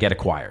 you're going to get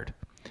acquired.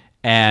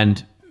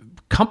 And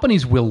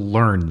companies will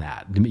learn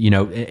that,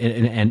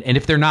 and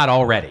if they're not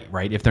already,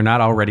 right? If they're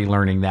not already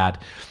learning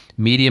that,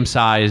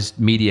 medium-sized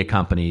media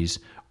companies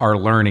are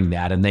learning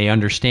that, and they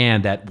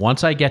understand that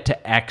once I get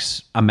to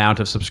X amount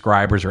of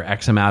subscribers or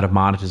X amount of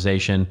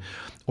monetization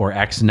or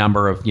X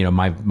number of,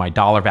 my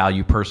dollar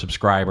value per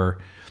subscriber,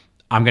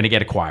 I'm going to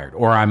get acquired,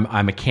 or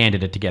I'm a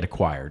candidate to get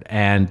acquired.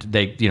 And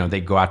they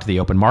go out to the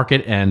open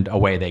market and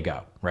away they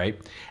go, right?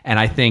 And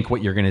I think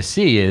what you're going to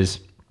see is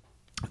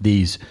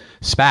these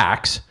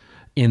SPACs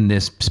in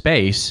this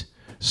space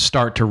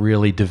start to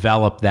really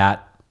develop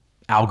that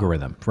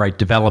algorithm, right?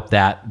 Develop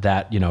that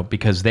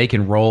because they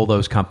can roll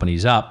those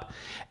companies up,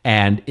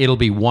 and it'll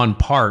be one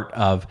part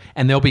of,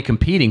 and they'll be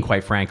competing,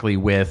 quite frankly,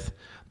 with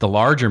the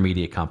larger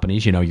media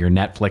companies, your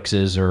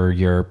Netflixes or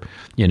your,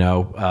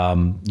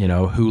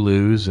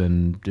 Hulus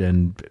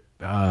and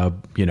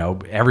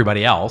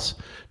everybody else,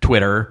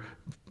 Twitter,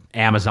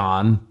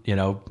 Amazon,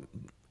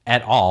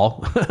 et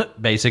al.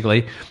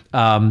 Basically,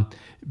 for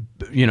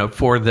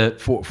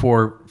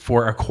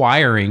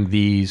acquiring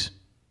these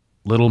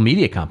little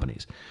media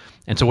companies.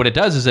 And so what it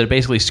does is it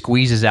basically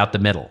squeezes out the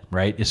middle,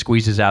 right? It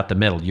squeezes out the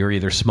middle. You're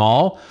either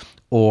small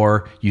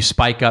or you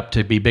spike up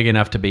to be big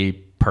enough to be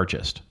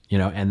purchased,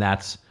 and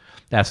that's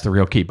the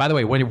real key. By the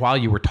way, while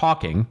you were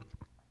talking,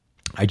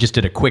 I just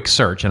did a quick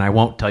search, and I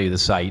won't tell you the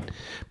site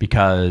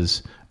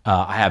because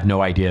I have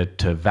no idea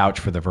to vouch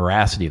for the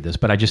veracity of this,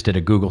 but I just did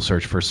a Google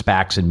search for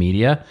SPACs and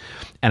media,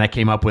 and I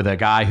came up with a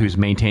guy who's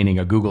maintaining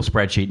a Google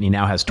spreadsheet, and he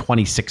now has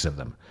 26 of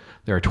them.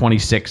 There are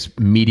 26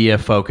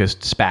 media-focused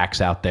SPACs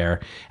out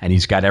there, and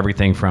he's got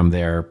everything from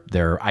their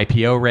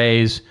IPO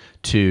raise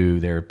to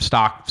their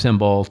stock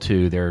symbol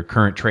to their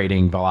current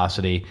trading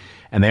velocity,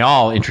 and they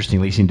all,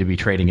 interestingly, seem to be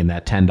trading in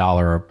that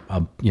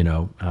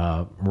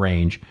 $10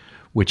 range,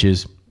 which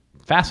is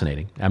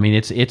fascinating. I mean,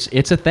 it's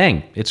a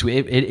thing.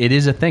 It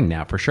is a thing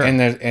now for sure.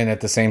 And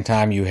at the same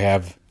time, you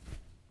have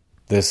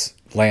this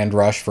land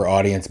rush for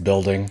audience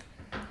building.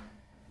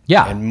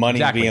 Yeah, and money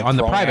exactly. being on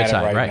the thrown private at it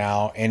side right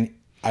now. And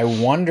I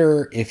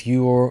wonder if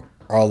you are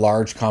a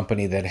large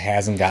company that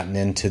hasn't gotten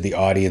into the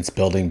audience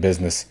building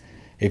business,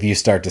 if you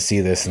start to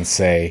see this and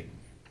say,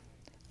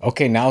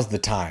 okay, now's the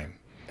time.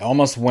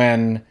 Almost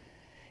when,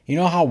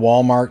 how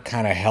Walmart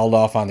kind of held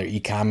off on their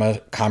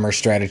e-commerce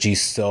strategy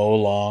so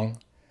long?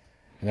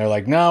 And they're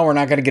like, no, we're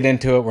not going to get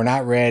into it. We're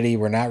not ready.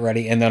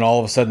 And then all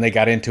of a sudden they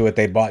got into it.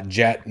 They bought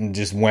Jet and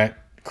just went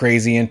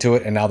crazy into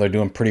it. And now they're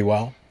doing pretty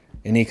well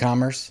in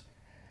e-commerce.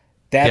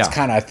 That's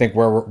kind of, I think,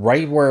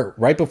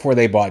 right before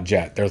they bought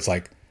Jet, there's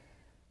like,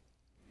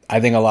 I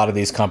think a lot of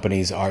these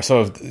companies are.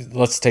 So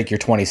let's take your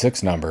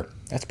 26 number.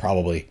 That's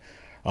probably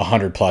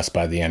 100 plus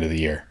by the end of the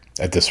year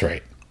at this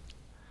rate.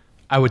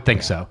 I would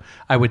think so.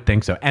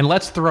 And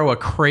let's throw a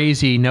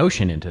crazy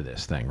notion into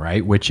this thing,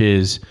 right? Which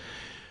is,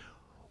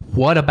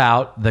 what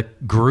about the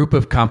group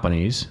of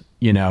companies,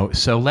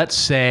 so let's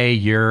say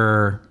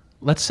you're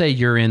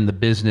in the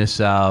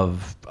business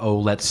of,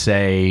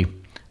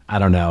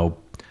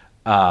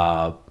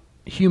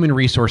 human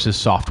resources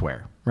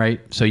software, right?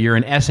 So you're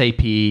an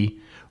SAP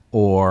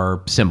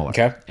or similar.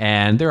 Okay.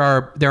 And there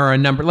are a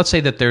number, let's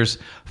say that there's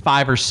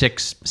 5 or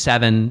 6,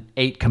 7,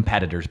 8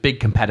 competitors, big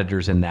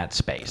competitors in that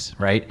space,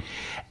 right?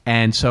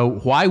 And so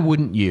why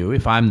wouldn't you,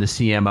 if I'm the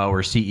CMO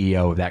or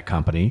CEO of that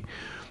company,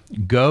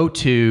 go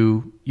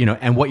to,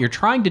 and what you're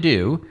trying to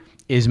do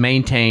is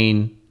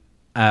maintain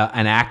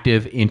an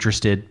active,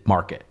 interested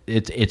market.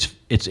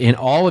 It's in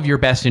all of your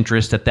best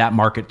interest that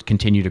market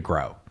continue to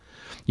grow,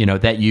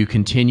 that you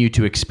continue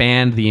to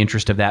expand the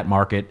interest of that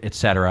market, et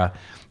cetera,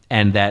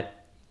 and that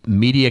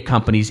media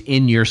companies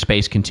in your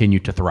space continue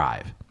to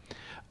thrive.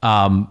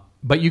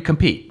 But you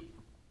compete.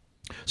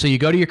 So you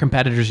go to your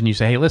competitors and you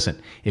say, hey,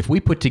 listen, if we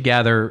put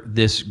together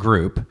this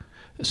group,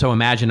 so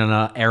imagine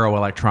an Arrow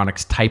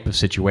Electronics type of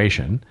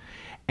situation,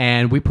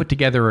 and we put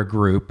together a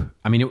group.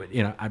 I mean,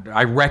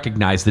 I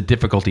recognize the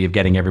difficulty of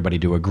getting everybody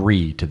to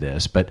agree to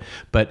this, but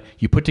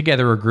you put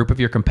together a group of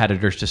your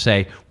competitors to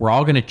say, we're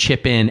all going to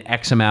chip in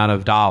X amount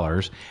of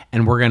dollars,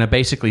 and we're going to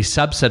basically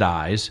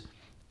subsidize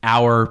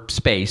our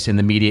space in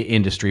the media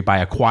industry by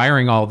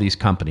acquiring all these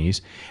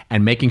companies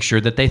and making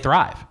sure that they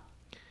thrive.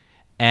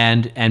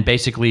 And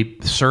basically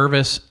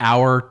service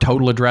our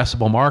total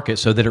addressable market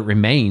so that it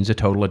remains a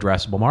total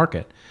addressable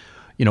market.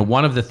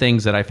 One of the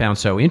things that I found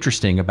so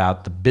interesting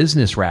about the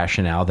business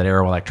rationale that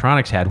Arrow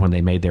Electronics had when they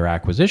made their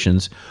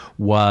acquisitions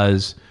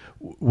was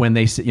when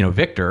they,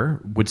 Victor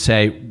would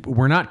say,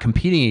 we're not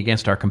competing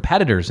against our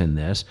competitors in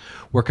this.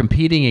 We're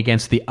competing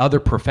against the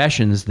other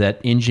professions that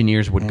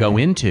engineers would go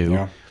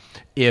into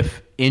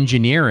if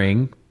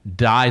engineering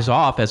dies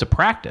off as a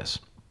practice.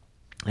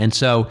 And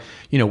so,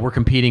 we're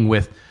competing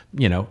with,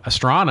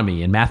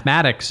 astronomy and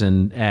mathematics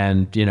and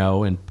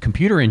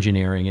computer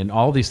engineering and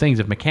all these things.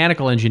 If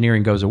mechanical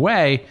engineering goes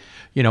away,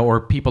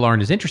 or people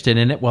aren't as interested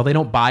in it, well, they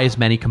don't buy as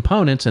many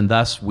components and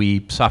thus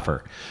we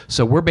suffer.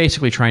 So we're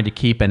basically trying to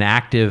keep an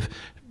active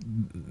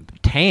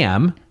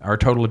TAM, our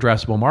total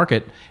addressable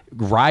market,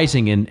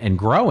 rising and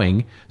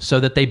growing so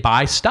that they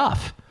buy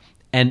stuff.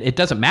 And it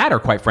doesn't matter,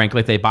 quite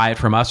frankly, if they buy it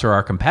from us or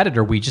our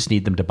competitor. We just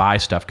need them to buy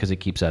stuff because it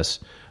keeps us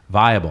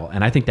viable.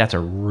 And I think that's a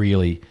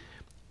really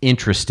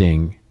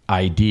interesting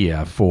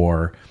idea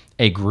for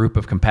a group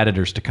of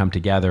competitors to come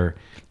together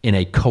in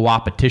a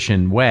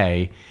co-opetition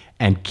way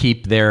and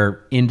keep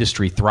their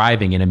industry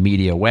thriving in a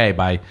media way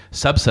by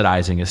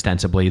subsidizing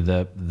ostensibly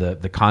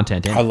the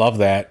content. I love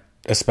that,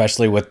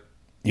 especially with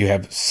you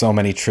have so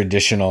many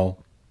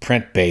traditional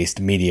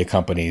print-based media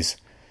companies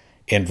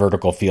in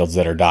vertical fields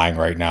that are dying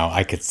right now.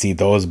 I could see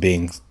those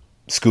being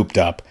scooped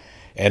up.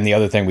 And the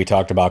other thing we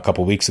talked about a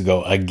couple weeks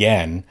ago,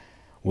 again,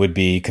 would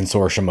be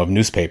consortium of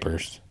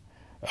newspapers,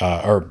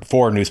 or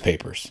 4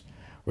 newspapers,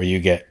 where you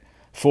get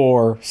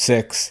 4,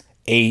 6,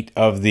 8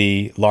 of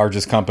the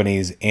largest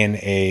companies in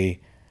a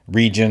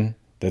region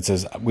that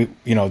says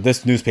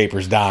this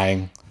newspaper's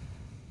dying.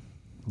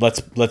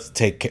 Let's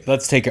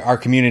take our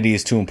community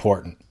is too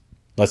important.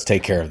 Let's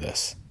take care of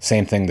this.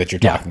 Same thing that you're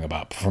talking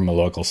about from a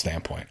local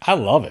standpoint. I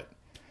love it.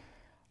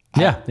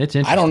 Yeah, it's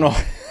interesting. I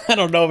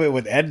don't know if it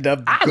would end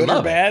up good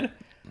or bad.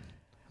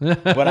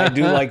 But I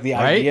do like the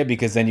idea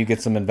because then you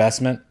get some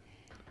investment.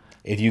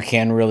 If you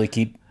can really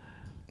keep,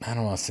 I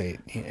don't want to say,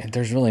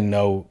 there's really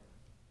no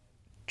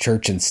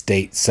church and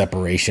state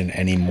separation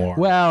anymore.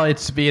 Well,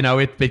 it's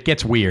it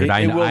gets weird.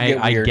 I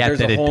get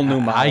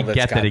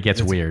that it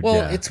gets weird.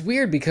 Well, it's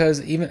weird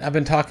because even I've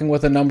been talking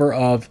with a number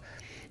of,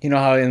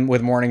 how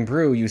with Morning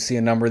Brew you see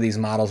a number of these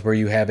models where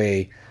you have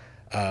a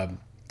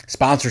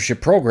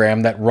sponsorship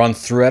program that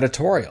runs through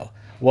editorial.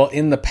 Well,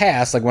 in the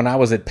past, like when I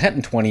was at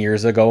Penton 20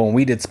 years ago and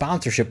we did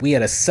sponsorship, we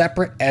had a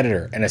separate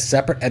editor and a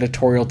separate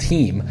editorial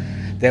team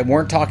that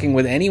weren't talking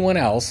with anyone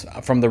else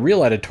from the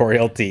real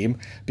editorial team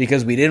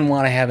because we didn't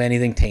want to have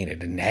anything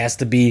tainted. And it has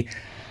to be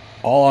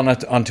all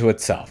unto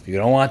itself. You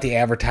don't want the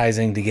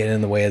advertising to get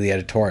in the way of the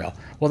editorial.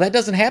 Well, that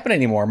doesn't happen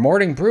anymore.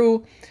 Morning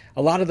Brew,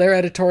 a lot of their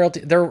editorial,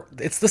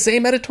 it's the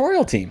same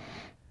editorial team.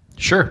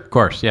 Sure, of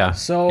course, yeah.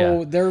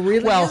 So there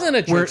really isn't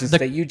a church and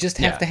state. You just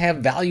have to have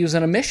values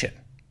and a mission.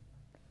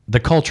 The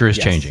culture is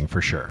changing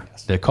for sure.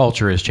 Yes. The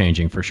culture is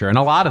changing for sure. And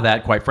a lot of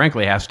that, quite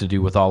frankly, has to do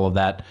with all of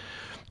that,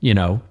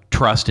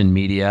 trust in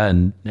media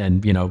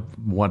and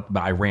what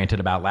I ranted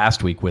about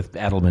last week with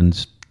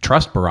Edelman's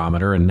trust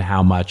barometer and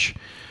how much,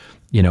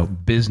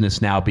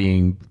 business now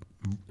being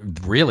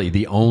really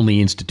the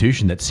only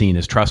institution that's seen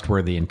as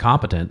trustworthy and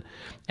competent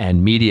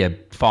and media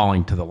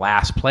falling to the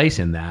last place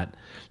in that,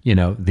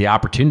 the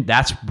opportunity,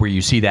 that's where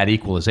you see that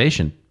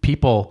equalization.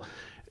 People,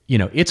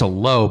 it's a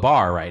low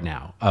bar right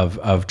now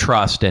of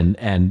trust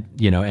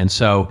and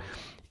so,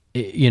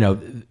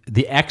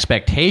 the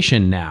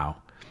expectation now,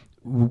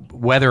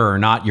 whether or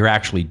not you're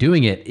actually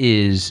doing it,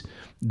 is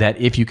that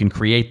if you can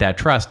create that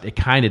trust, it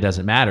kind of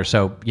doesn't matter.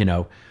 So,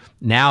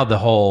 now the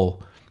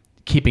whole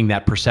keeping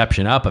that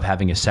perception up of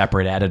having a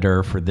separate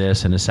editor for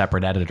this and a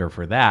separate editor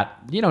for that,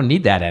 you don't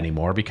need that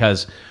anymore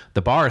because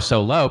the bar is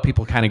so low.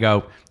 People kind of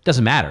go,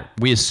 doesn't matter.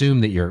 We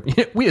assume that you're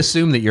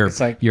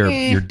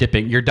you're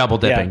dipping, you're double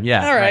dipping.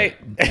 Yeah. All right.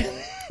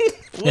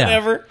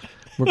 Whatever.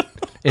 Yeah.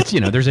 It's,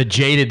 there's a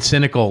jaded,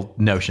 cynical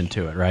notion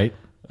to it, right?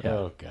 Yeah.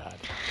 Oh God.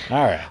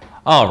 All right.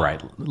 All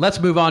right, let's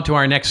move on to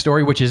our next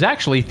story, which is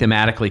actually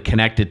thematically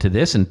connected to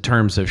this in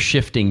terms of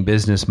shifting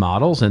business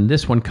models. And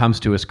this one comes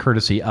to us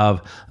courtesy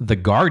of The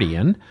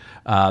Guardian,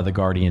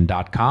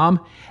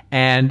 theguardian.com.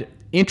 And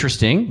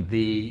interesting,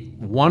 the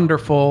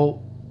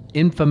wonderful,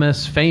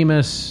 infamous,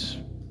 famous,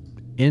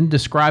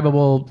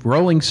 indescribable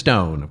Rolling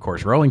Stone, of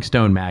course, Rolling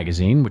Stone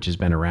magazine, which has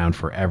been around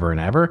forever and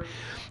ever,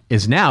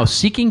 is now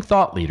seeking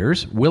thought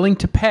leaders willing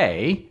to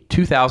pay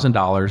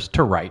 $2,000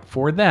 to write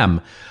for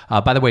them.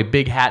 By the way,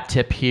 big hat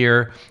tip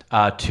here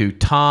to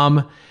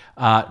Tom.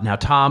 Now,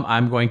 Tom,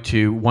 I'm going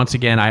to, once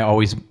again, I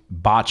always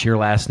botch your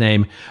last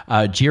name,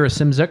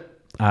 Gerasimczuk.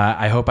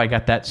 I hope I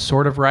got that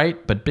sort of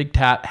right, but big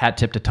hat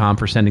tip to Tom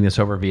for sending this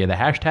over via the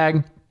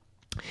hashtag.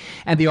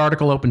 And the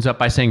article opens up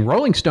by saying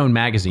Rolling Stone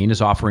magazine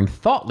is offering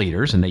thought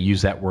leaders, and they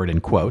use that word in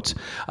quotes,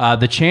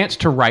 the chance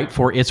to write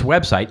for its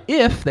website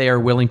if they are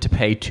willing to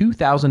pay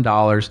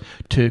 $2,000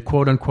 to,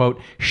 quote unquote,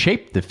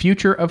 shape the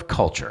future of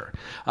culture.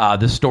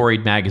 The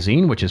storied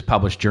magazine, which has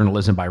published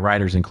journalism by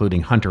writers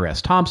including Hunter S.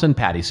 Thompson,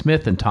 Patti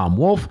Smith, and Tom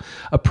Wolfe,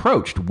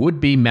 approached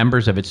would-be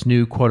members of its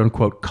new, quote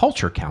unquote,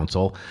 Culture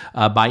Council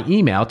by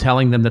email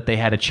telling them that they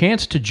had a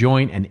chance to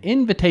join an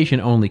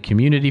invitation-only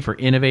community for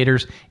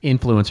innovators,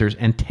 influencers,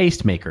 and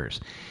tastemakers.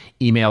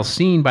 Emails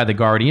seen by The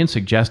Guardian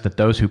suggest that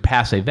those who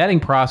pass a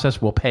vetting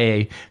process will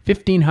pay a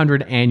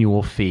 $1,500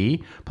 annual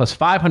fee plus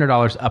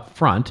 $500 up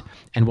front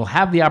and will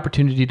have the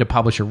opportunity to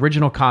publish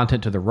original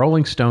content to the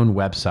Rolling Stone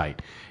website.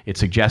 It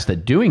suggests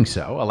that doing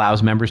so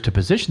allows members to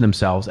position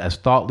themselves as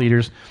thought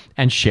leaders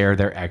and share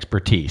their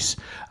expertise.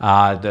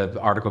 The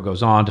article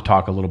goes on to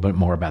talk a little bit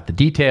more about the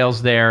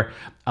details there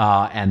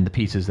and the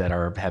pieces that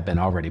have been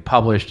already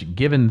published.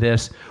 Given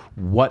this,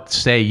 what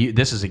say you?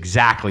 This is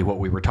exactly what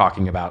we were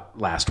talking about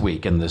last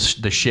week, and the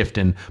shift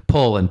in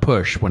pull and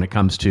push when it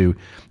comes to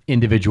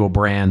individual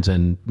brands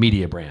and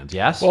media brands.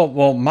 Yes.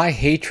 Well, my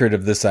hatred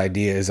of this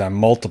idea is on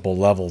multiple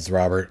levels,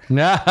 Robert.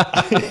 Nice.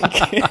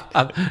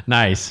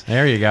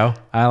 There you go.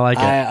 I like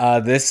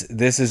it.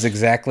 This is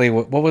exactly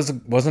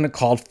wasn't it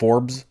called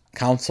Forbes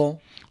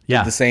Council?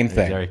 Yeah, the same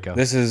thing. There you go.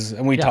 This is,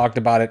 and we talked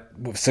about it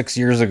 6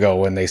 years ago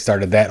when they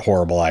started that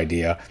horrible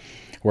idea,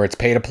 where it's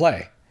pay to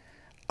play.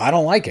 I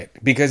don't like it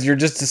because you're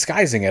just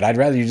disguising it. I'd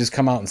rather you just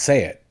come out and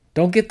say it.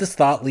 Don't get this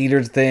thought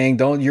leaders thing.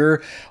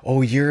 You're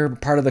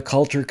part of the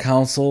Culture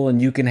Council and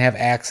you can have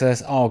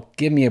access. Oh,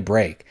 give me a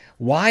break.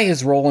 Why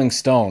is Rolling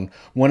Stone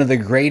one of the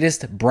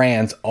greatest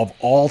brands of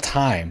all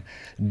time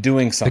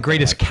doing something? The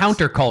greatest like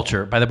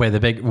counterculture, by the way,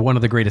 one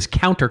of the greatest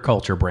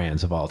counterculture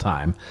brands of all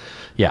time.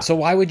 Yeah. So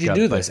why would you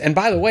do this? And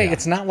by the way,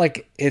 it's not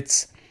like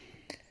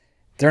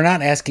they're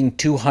not asking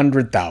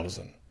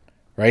 200,000,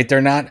 right? They're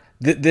not.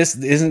 This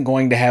isn't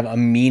going to have a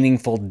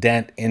meaningful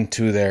dent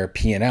into their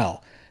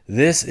P&L.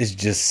 This is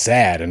just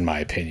sad, in my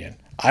opinion.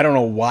 I don't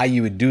know why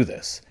you would do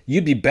this.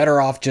 You'd be better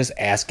off just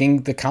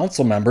asking the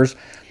council members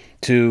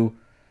to,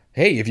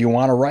 hey, if you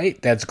want to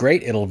write, that's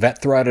great. It'll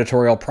vet through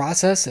editorial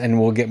process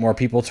and we'll get more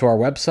people to our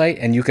website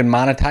and you can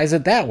monetize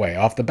it that way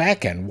off the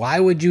back end. Why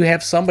would you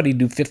have somebody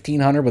do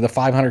 1,500 with a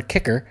 500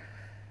 kicker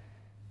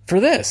for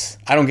this?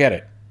 I don't get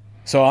it.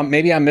 So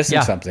maybe I'm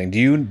missing something. Do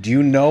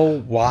you know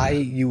why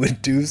you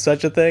would do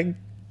such a thing?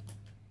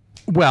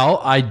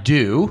 Well, I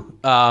do,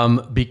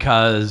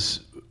 because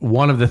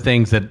one of the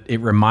things that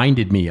it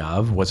reminded me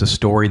of was a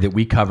story that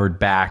we covered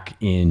back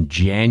in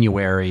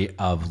January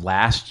of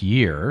last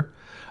year,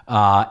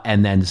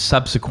 and then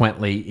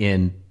subsequently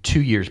in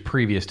 2 years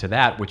previous to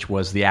that, which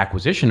was the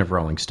acquisition of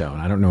Rolling Stone.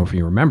 I don't know if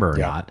you remember or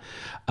not,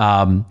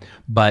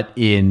 but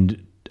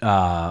in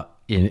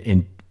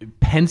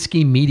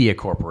Penske Media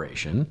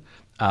Corporation,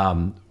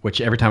 which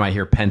every time I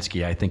hear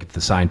Penske, I think it's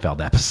the Seinfeld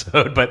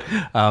episode. But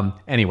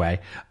anyway.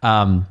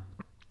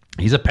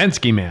 He's a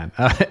Penske man.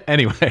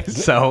 Anyway,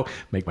 so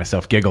make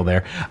myself giggle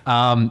there.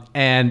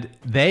 And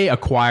they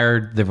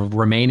acquired the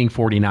remaining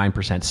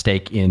 49%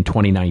 stake in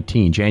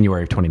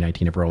January of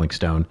 2019 of Rolling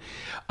Stone.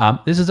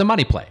 This is a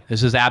money play.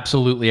 This is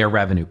absolutely a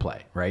revenue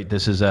play, right?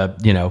 This is a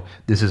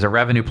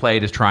revenue play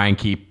to try and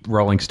keep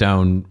Rolling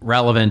Stone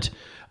relevant.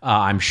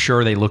 I'm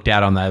sure they looked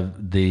out on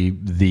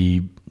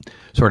the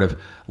sort of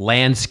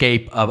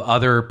landscape of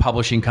other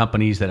publishing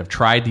companies that have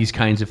tried these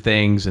kinds of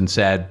things and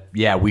said,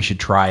 yeah, we should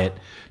try it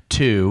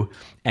too.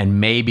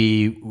 And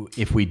maybe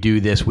if we do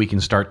this, we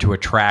can start to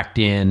attract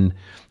in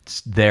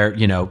their,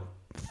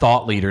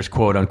 thought leaders,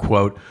 quote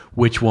unquote,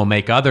 which will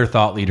make other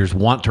thought leaders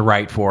want to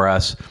write for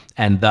us.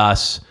 And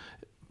thus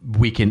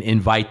we can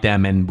invite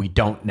them and we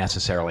don't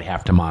necessarily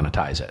have to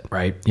monetize it,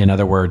 right? In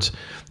other words,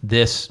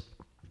 this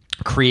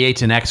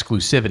creates an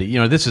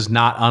exclusivity. This is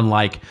not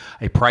unlike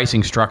a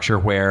pricing structure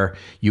where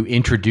you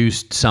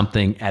introduced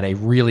something at a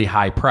really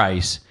high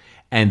price,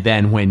 and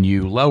then when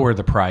you lower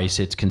the price,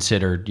 it's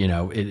considered,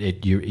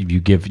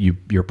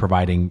 you're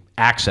providing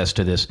access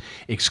to this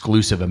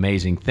exclusive,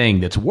 amazing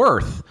thing that's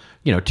worth,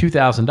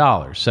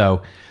 $2,000.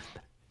 So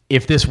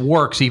if this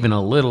works even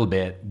a little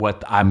bit,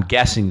 what I'm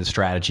guessing the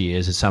strategy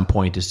is at some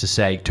point is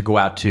to go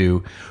out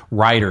to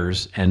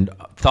writers and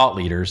thought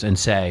leaders and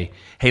say,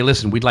 hey,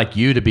 listen, we'd like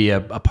you to be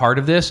a part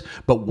of this,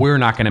 but we're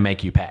not going to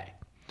make you pay.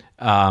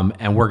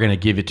 And we're going to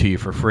give it to you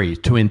for free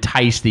to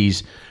entice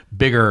these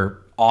bigger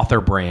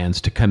author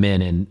brands to come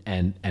in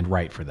and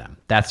write for them.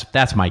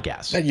 That's my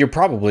guess. You're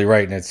probably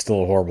right, and it's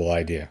still a horrible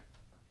idea.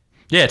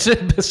 Yeah,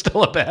 it's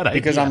still a bad idea.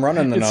 Because I'm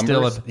running the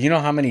numbers. You know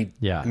how many?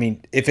 Yeah. I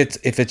mean, if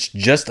it's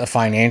just a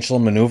financial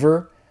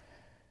maneuver,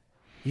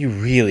 you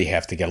really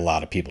have to get a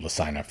lot of people to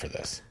sign up for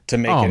this to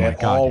make it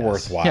at all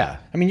worthwhile. Yeah.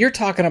 I mean, you're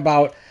talking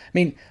about. I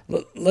mean,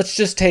 let's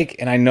just take.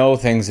 And I know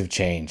things have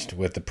changed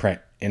with the print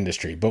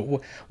industry,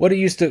 but what it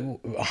used to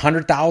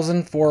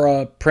 100,000 for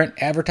a print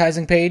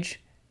advertising page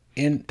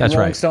in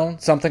Rolling Stone,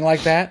 something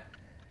like that.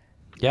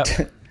 Yep.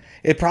 You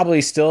could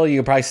probably still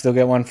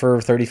get one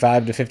for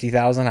 35 to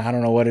 50,000. I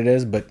don't know what it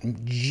is, but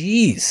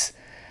geez,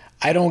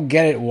 I don't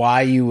get it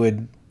why you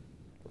would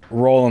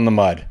roll in the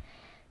mud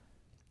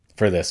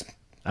for this.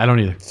 I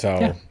don't either. So,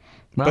 yeah.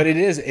 Well, but it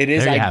is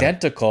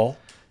identical,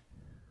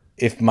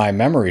 if my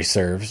memory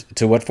serves,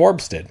 to what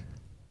Forbes did.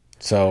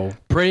 So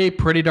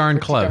pretty darn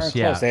close.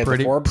 Yeah,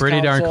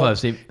 pretty darn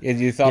close.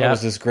 You thought it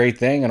was this great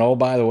thing, and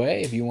by the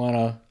way, if you want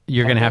to,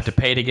 you're going to have to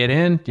pay to get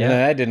in. Yeah, and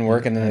that didn't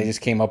work, and then they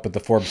just came up with the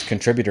Forbes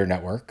Contributor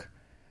Network.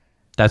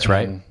 That's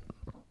right. And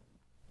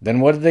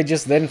then what did they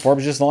just? Then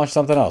Forbes just launched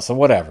something else. So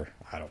whatever.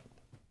 I don't.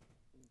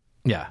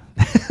 Yeah,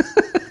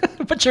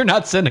 but you're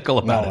not cynical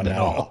about it at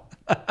all.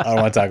 I don't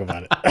want to talk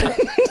about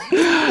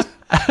it.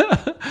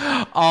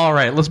 All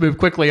right, let's move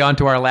quickly on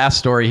to our last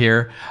story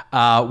here,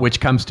 which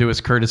comes to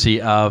us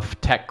courtesy of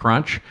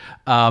TechCrunch,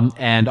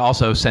 and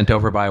also sent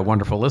over by a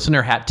wonderful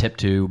listener. Hat tip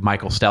to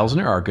Michael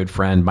Stelzner, our good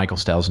friend Michael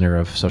Stelzner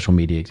of Social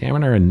Media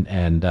Examiner,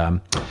 and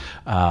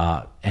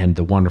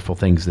the wonderful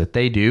things that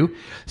they do.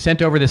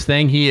 Sent over this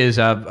thing. He is,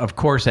 of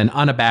course, an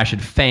unabashed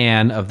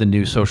fan of the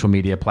new social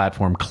media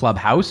platform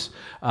Clubhouse.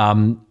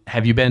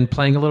 Have you been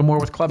playing a little more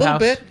with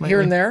Clubhouse? A little bit lately?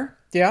 Here and there.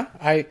 Yeah,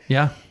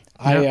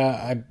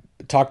 I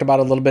talked about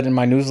it a little bit in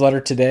my newsletter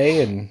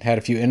today and had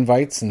a few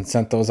invites and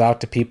sent those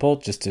out to people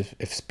just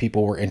if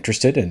people were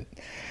interested, and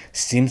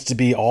seems to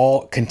be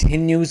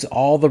continues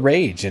all the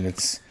rage, and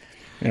it's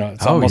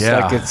almost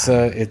like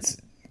it's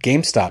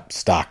GameStop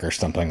stock or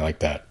something like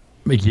that.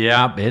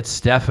 Yeah, it's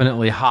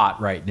definitely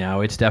hot right now.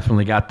 It's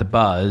definitely got the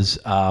buzz.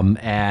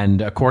 And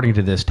according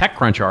to this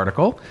TechCrunch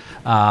article,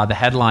 the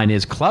headline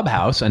is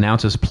Clubhouse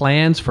announces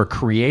plans for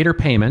creator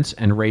payments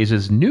and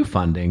raises new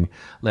funding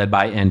led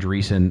by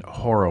Andreessen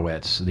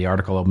Horowitz. The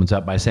article opens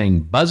up by saying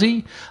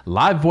buzzy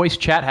live voice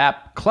chat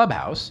app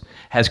Clubhouse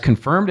has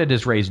confirmed it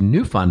has raised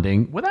new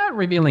funding without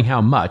revealing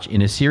how much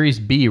in a Series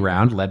B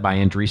round led by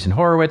Andreessen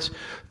Horowitz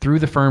through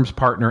the firm's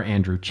partner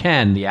Andrew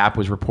Chen. The app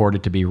was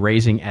reported to be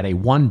raising at a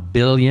 $1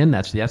 billion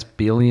billion. That's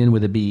billion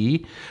with a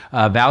B.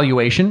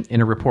 Valuation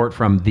in a report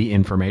from The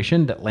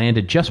Information that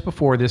landed just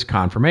before this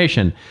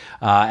confirmation.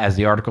 As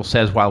the article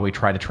says, while we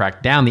try to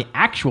track down the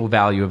actual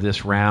value of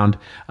this round,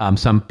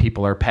 some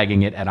people are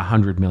pegging it at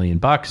 $100 million.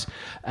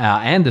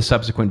 And the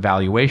subsequent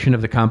valuation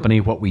of the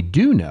company. What we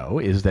do know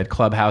is that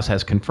Clubhouse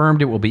has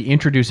confirmed it will be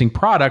introducing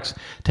products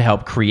to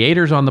help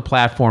creators on the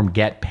platform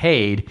get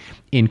paid,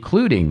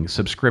 including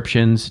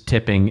subscriptions,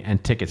 tipping,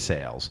 and ticket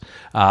sales.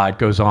 It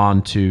goes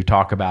on to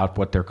talk about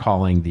what they're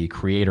calling the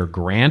Creator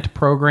Grant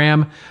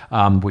Program,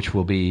 which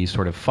will be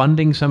sort of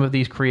funding some of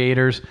these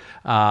creators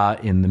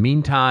in the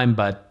meantime.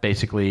 But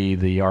basically,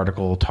 the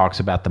article talks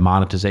about the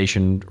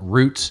monetization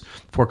routes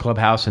for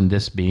Clubhouse, and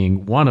this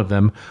being one of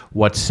them.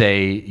 What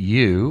say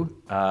you,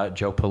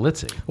 Joe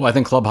Pulizzi? Well, I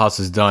think Clubhouse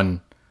has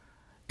done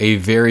a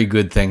very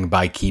good thing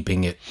by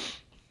keeping it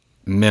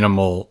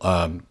minimal,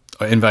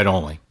 invite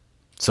only.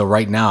 So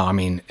right now, I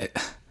mean,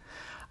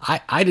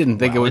 I didn't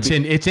think it would be.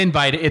 It's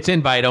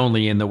invite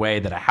only in the way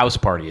that a house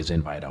party is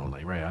invite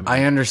only, right? I mean,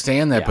 I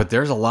understand that, but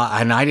there's a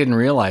lot, and I didn't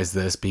realize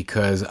this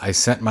because I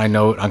sent my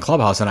note on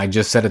Clubhouse, and I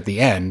just said at the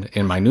end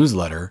in my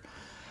newsletter,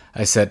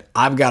 I said,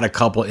 I've got a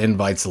couple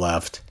invites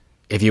left.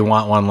 If you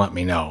want one, let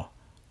me know.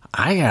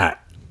 I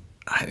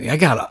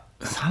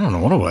don't know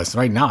what it was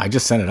right now. I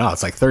just sent it out.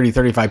 It's like 30,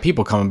 35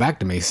 people coming back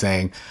to me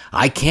saying,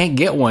 I can't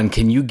get one.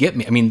 Can you get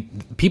me? I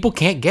mean, people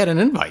can't get an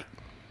invite.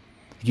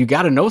 You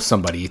got to know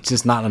somebody. It's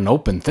just not an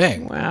open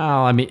thing.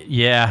 Well, I mean,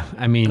 yeah.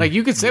 I mean, like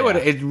you could say what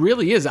it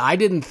really is. I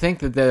didn't think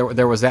that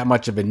there was that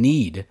much of a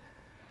need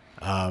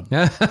out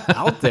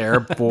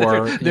there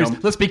for.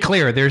 Let's be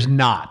clear. There's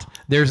not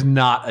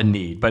a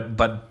need.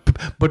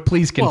 But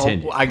please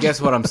continue. Well, I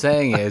guess what I'm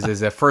saying is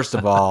that first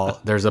of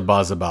all, there's a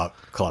buzz about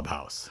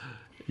Clubhouse.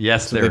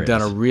 Yes, so they've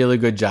done a really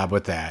good job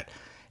with that.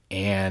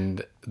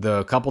 And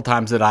the couple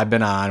times that I've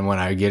been on, when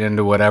I get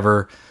into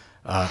whatever,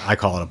 I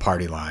call it a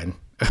party line.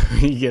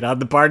 You get on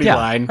the party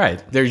line,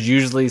 right. There's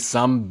usually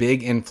some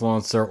big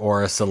influencer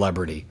or a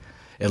celebrity,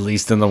 at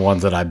least in the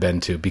ones that I've been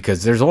to,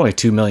 because there's only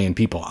 2 million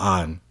people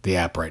on the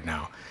app right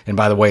now. And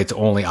by the way, it's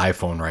only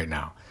iPhone right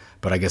now.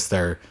 But I guess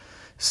they're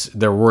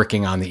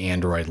working on the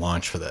Android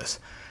launch for this.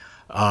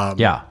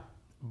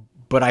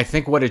 But I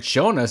think what it's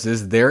shown us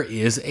is there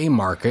is a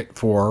market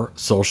for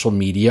social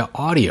media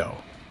audio.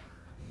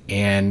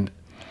 And,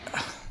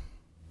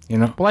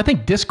 Well, I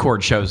think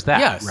Discord shows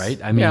that, right?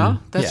 I mean,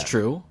 that's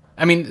true.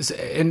 I mean,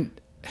 and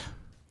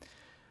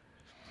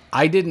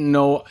I didn't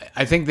know.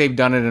 I think they've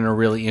done it in a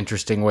really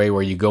interesting way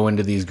where you go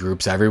into these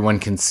groups, everyone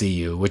can see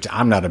you, which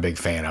I'm not a big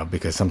fan of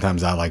because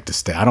sometimes I like to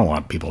stay. I don't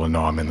want people to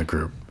know I'm in the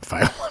group. If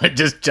I want to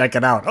just check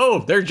it out. Oh,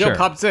 there Joe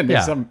pops in.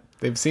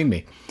 They've seen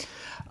me.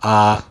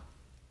 But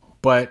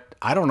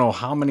I don't know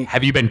how many.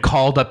 Have you been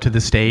called up to the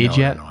stage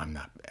yet? No, I'm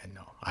not.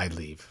 No, I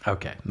leave.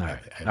 Okay. All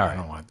right.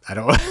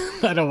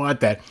 I don't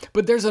want that.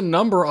 But there's a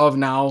number of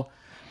now.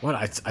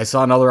 I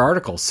saw another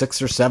article,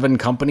 6 or 7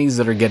 companies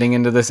that are getting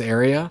into this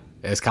area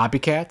as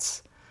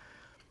copycats.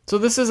 So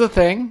this is a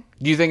thing.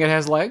 Do you think it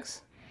has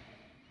legs?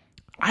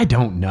 I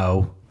don't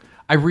know.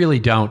 I really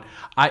don't.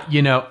 I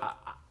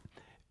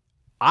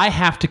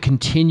have to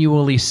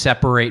continually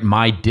separate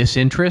my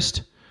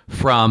disinterest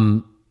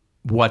from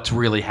what's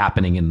really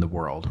happening in the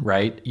world,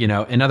 right?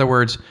 In other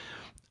words,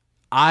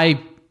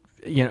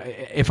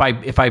 if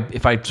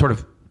I sort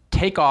of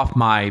take off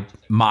my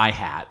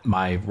hat,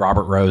 my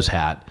Robert Rose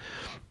hat,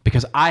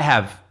 because I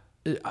have,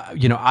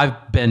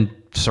 I've been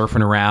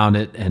surfing around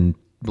it and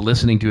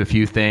listening to a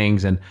few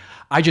things, and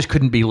I just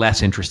couldn't be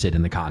less interested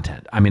in the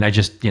content. I mean, I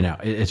just,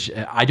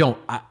 I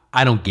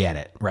don't get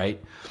it,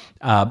 right?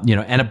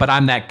 But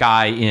I'm that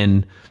guy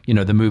in,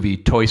 the movie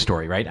Toy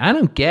Story, right? I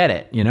don't get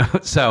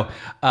it, So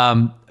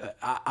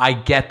I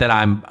get that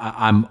I'm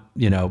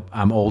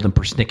old and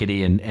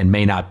persnickety and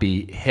may not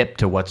be hip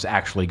to what's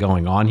actually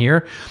going on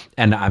here,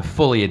 and I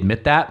fully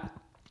admit that.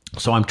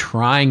 So I'm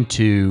trying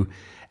to,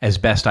 as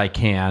best I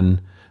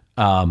can,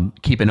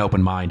 keep an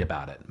open mind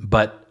about it.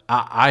 But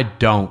I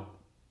don't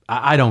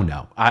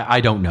know.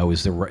 I don't know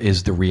is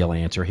the real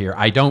answer here.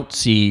 I don't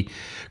see,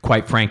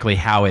 quite frankly,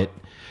 how it.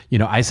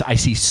 I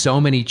see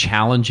so many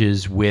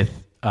challenges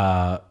with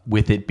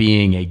it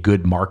being a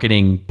good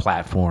marketing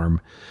platform,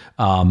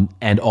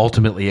 and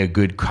ultimately a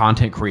good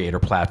content creator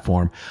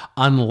platform,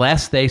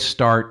 unless they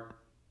start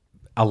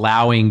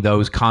allowing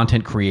those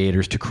content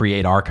creators to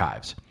create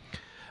archives.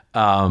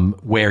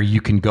 Where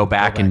you can go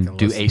back and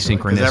do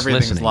asynchronous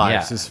everything's listening. Live.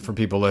 Yeah. Just for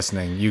people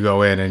listening, you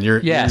go in and you're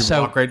in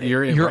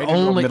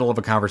the middle of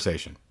a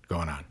conversation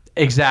going on.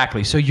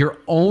 Exactly. So you're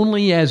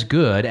only as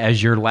good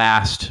as your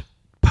last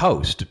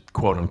post,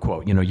 quote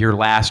unquote. Your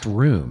last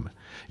room.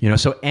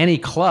 So any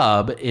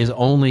club is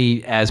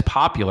only as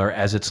popular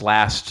as its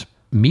last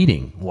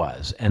meeting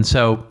was, and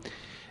so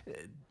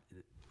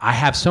I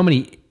have so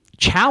many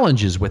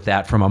challenges with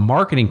that from a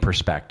marketing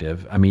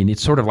perspective. I mean,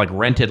 it's sort of like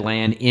rented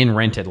land in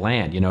rented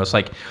land. It's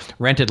like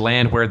rented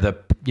land where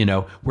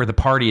the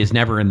party is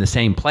never in the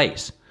same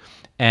place.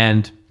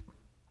 And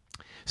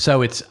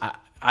so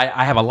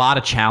I have a lot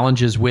of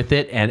challenges with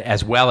it, and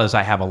as well as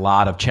I have a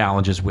lot of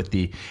challenges with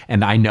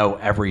and I know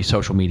every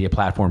social media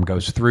platform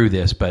goes through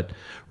this, but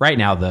right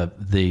now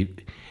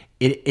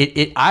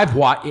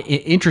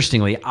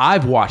interestingly,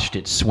 I've watched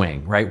it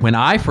swing, right? When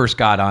I first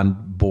got on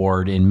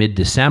board in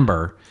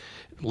mid-December,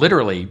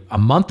 literally a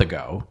month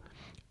ago,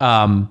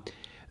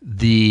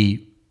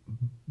 the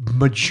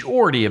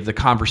majority of the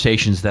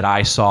conversations that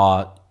I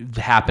saw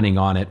happening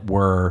on it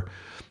were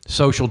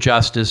social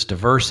justice,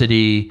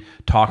 diversity,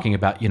 talking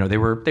about, they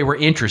were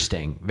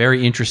interesting,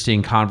 very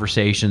interesting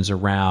conversations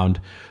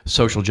around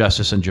social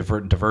justice and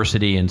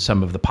diversity and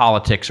some of the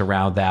politics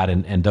around that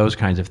and those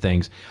kinds of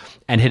things.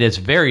 And it has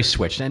very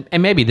switched.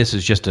 And maybe this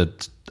is just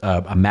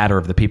a matter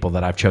of the people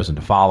that I've chosen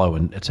to follow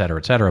and et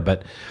cetera,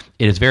 but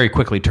it has very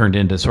quickly turned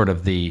into sort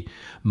of the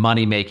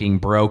money-making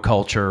bro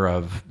culture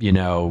of,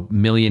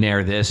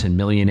 millionaire this and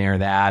millionaire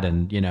that,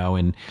 and,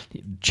 and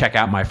check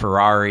out my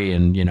Ferrari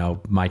and,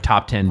 my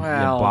top 10,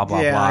 blah, blah,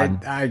 blah.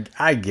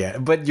 I get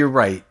it, but you're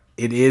right.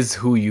 It is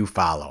who you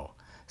follow.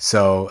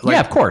 So,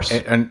 of course.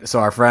 And so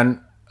our friend,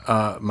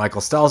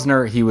 Michael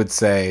Stelzner, he would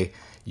say,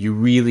 you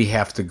really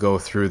have to go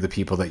through the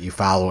people that you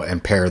follow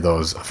and pair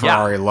those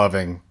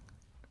Ferrari-loving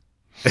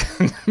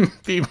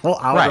people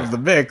out of the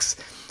mix,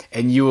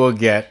 and you will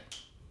get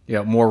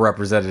more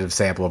representative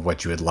sample of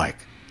what you would like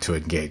to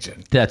engage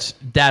in.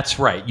 That's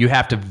right. You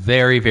have to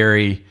very,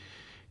 very.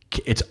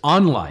 It's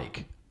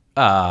unlike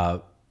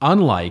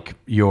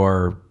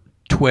your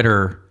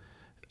Twitter,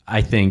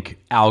 I think,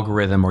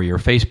 algorithm or your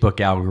Facebook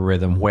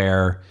algorithm,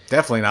 where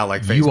definitely not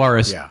like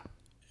Facebook.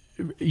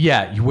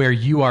 Where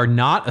you are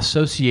not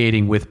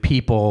associating with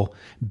people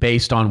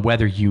based on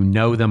whether you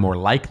know them or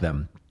like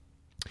them.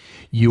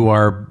 You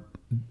are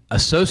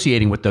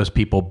associating with those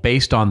people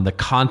based on the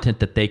content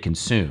that they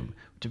consume.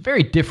 It's a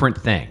very different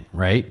thing,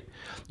 right?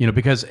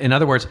 Because in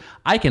other words,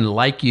 I can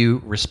like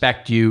you,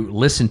 respect you,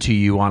 listen to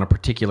you on a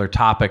particular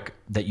topic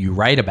that you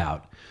write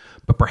about,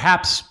 but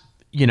perhaps,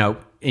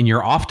 in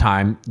your off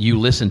time, you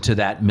listen to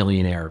that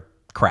millionaire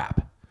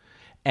crap.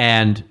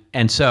 And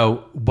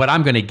so what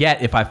I'm going to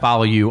get if I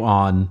follow you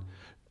on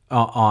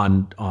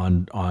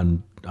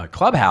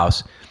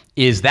Clubhouse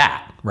is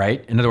that,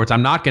 right? In other words,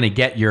 I'm not going to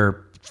get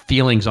your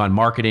feelings on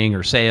marketing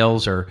or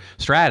sales or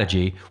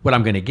strategy. What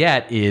I'm going to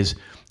get is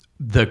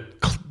the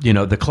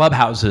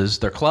clubhouses,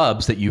 the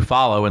clubs that you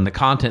follow and the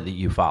content that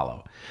you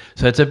follow.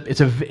 So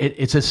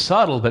it's a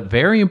subtle but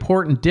very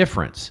important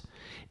difference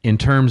in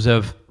terms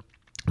of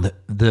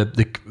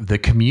the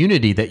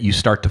community that you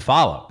start to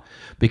follow,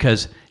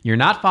 because you're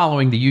not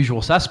following the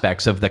usual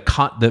suspects of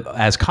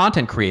as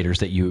content creators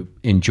that you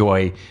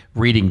enjoy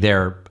reading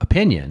their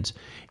opinions.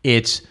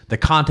 It's the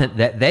content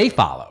that they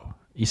follow.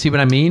 You see what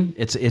I mean?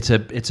 It's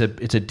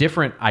a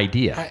different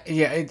idea.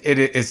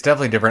 It's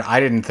definitely different. I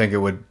didn't think it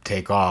would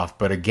take off,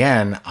 but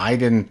again, I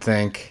didn't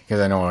think,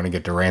 because I don't want to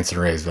get to rants and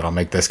raves, but I'll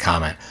make this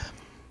comment.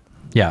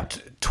 Yeah,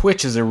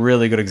 Twitch is a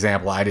really good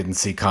example. I didn't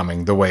see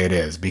coming the way it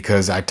is,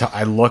 because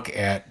I look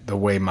at the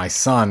way my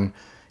son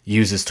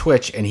uses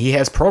Twitch, and he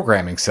has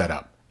programming set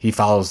up. He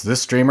follows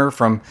this streamer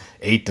from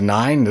 8 to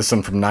 9, this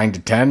one from 9 to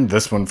 10,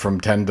 this one from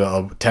 10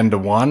 to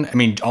 1. I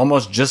mean,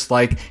 almost just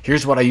like,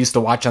 here's what I used to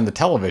watch on the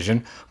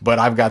television, but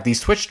I've got these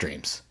Twitch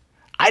streams.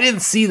 I didn't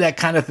see that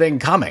kind of thing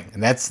coming.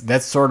 And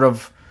that's sort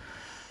of...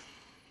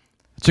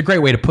 It's a great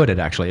way to put it,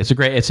 actually.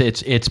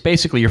 It's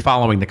basically you're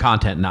following the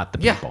content, not the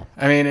people.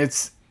 I mean,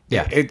 it's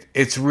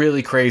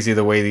really crazy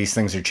the way these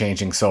things are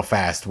changing so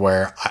fast,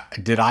 where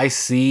did I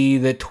see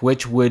that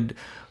Twitch would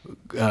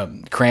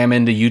cram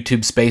into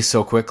YouTube space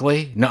so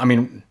quickly? No, I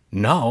mean,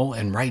 no.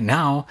 And right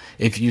now,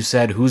 if you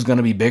said who's going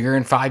to be bigger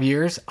in 5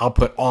 years, I'll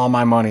put all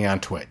my money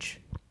on Twitch,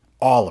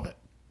 all of it.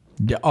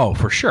 Yeah,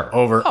 for sure.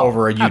 Over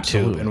a YouTube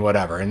absolutely. And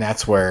whatever. And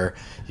that's where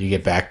you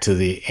get back to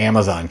the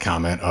Amazon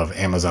comment of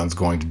Amazon's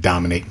going to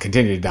dominate and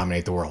continue to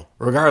dominate the world,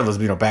 regardless.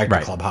 Back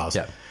to Clubhouse.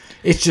 Yeah.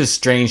 It's just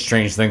strange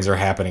things are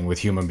happening with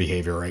human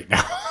behavior right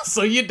now.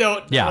 So you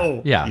don't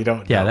know. Yeah. You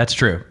don't know. Yeah, that's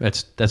true.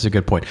 That's a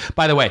good point.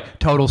 By the way,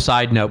 total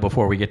side note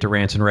before we get to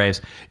rants and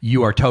raves,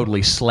 you are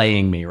totally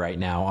slaying me right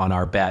now on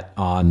our bet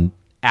on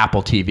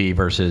Apple TV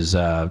versus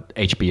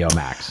HBO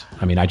Max.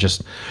 I mean,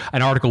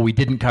 an article we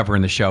didn't cover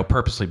in the show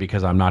purposely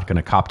because I'm not going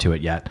to cop to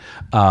it yet.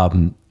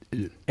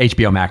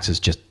 HBO Max is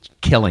just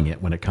killing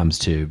it when it comes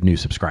to new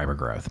subscriber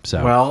growth.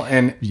 So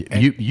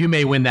you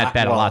may win that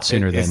bet a lot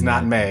sooner than... It's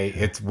not may,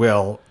 it's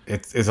will.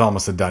 It's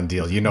almost a done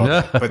deal. You know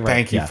that. But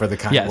thank you for the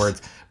kind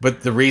words.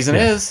 But the reason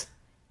is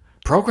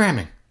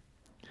programming.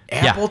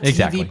 Apple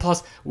TV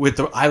Plus,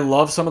 I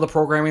love some of the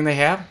programming they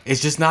have.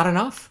 It's just not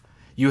enough.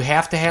 You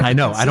have to have... I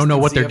know. I don't know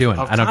what they're doing.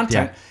 I don't.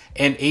 Content,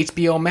 and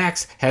HBO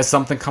Max has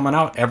something coming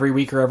out every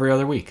week or every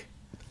other week.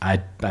 I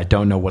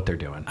don't know what they're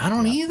doing. I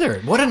don't either.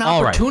 What an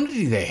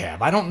opportunity they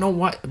have. I don't know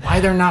why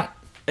they're not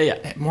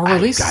more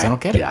releases. I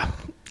don't get it. Yeah.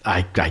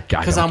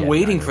 Because I'm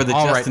waiting for the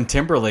Justin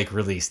Timberlake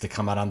release to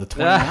come out on the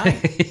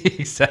 29th.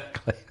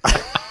 Exactly.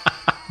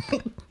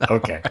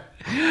 Okay.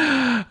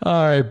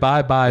 All right.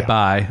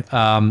 Bye.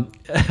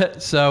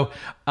 So,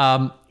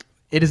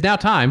 It is now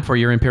time for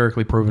your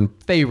empirically proven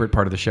favorite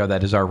part of the show.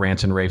 That is our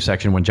rants and rave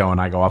section, when Joe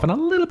and I go off on a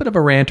little bit of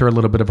a rant or a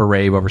little bit of a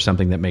rave over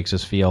something that makes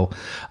us feel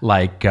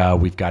like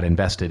we've got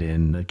invested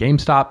in a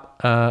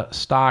GameStop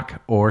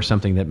stock, or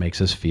something that makes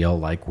us feel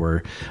like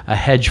we're a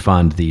hedge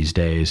fund these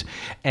days.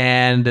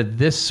 And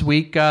this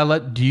week,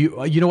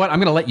 you know what? I'm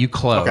going to let you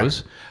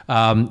close.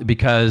 Okay.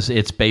 Because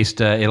it's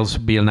based, it'll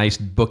be a nice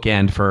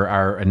bookend for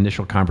our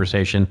initial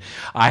conversation.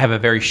 I have a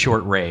very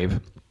short rave.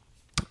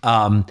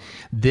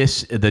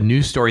 The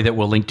news story that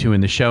we'll link to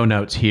in the show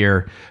notes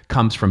here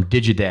comes from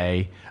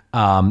Digiday.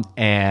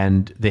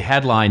 And the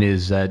headline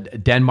is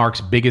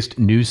Denmark's biggest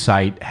news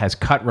site has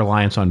cut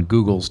reliance on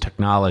Google's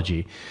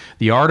technology.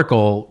 The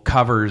article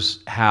covers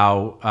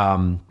how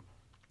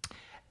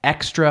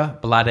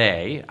Ekstra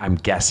Bladet, I'm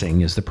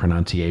guessing is the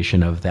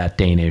pronunciation of that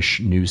Danish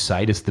news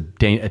site. It's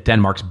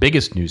Denmark's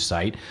biggest news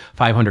site,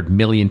 500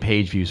 million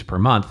page views per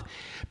month,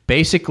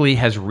 basically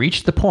has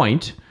reached the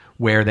point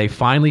where they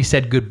finally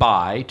said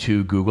goodbye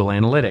to Google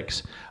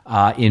Analytics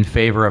in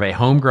favor of a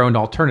homegrown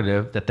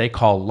alternative that they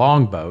call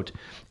Longboat,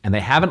 and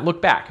they haven't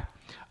looked back.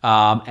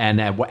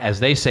 And as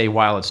they say,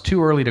 while it's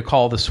too early to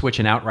call the switch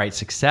an outright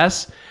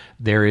success,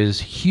 there is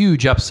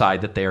huge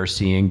upside that they are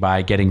seeing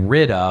by getting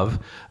rid of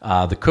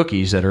the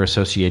cookies that are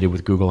associated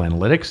with Google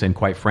Analytics, and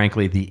quite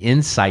frankly, the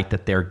insight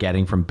that they're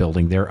getting from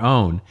building their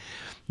own.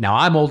 Now,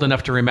 I'm old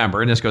enough to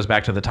remember, and this goes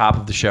back to the top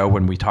of the show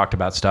when we talked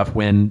about stuff,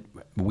 when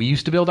we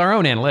used to build our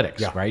own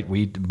analytics, right?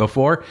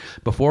 Before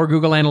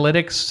Google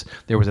Analytics,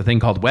 there was a thing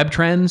called Web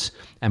Trends,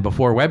 and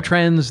before Web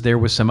Trends, there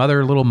was some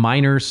other little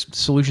minor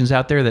solutions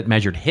out there that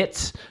measured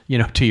hits,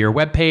 to your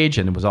web page,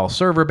 and it was all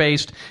server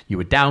based. You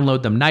would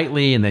download them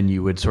nightly, and then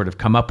you would sort of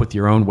come up with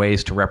your own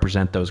ways to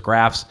represent those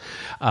graphs.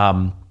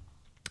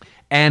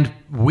 And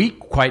we,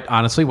 quite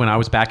honestly, when I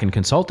was back in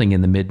consulting in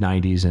the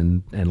mid-'90s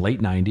and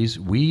late '90s,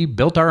 we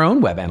built our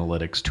own web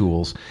analytics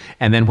tools.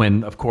 And then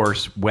when, of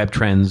course, Web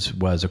Trends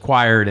was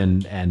acquired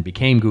and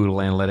became Google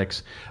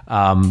Analytics,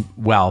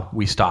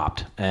 we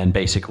stopped and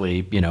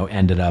basically,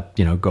 ended up,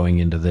 going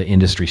into the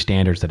industry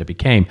standards that it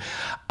became.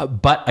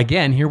 But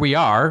again, here we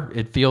are.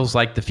 It feels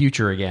like the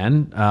future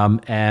again.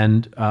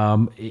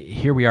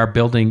 Here we are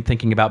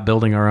thinking about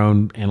building our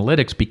own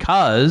analytics,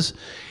 because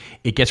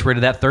it gets rid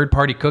of that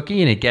third-party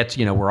cookie, and it gets,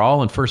 we're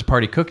all in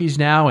first-party cookies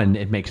now, and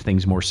it makes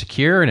things more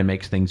secure, and it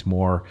makes things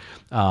more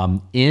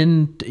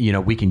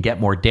we can get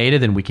more data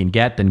than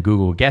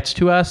Google gets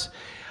to us.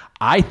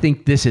 I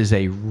think this is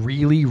a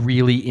really,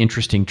 really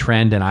interesting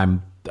trend, and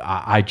I'm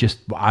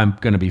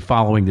going to be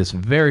following this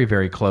very,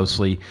 very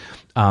closely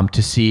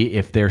to see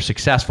if they're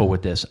successful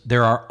with this.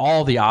 There are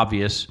all the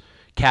obvious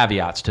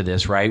caveats to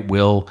this, right?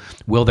 Will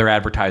their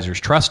advertisers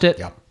trust it?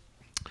 Yep.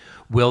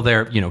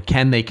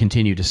 Can they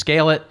continue to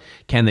scale it?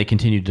 Can they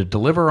continue to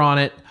deliver on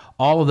it?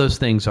 All of those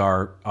things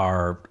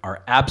are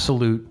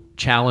absolute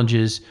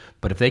challenges.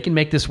 But if they can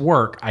make this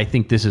work, I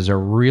think this is a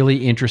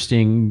really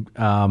interesting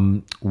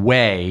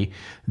way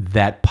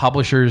that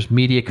publishers,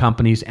 media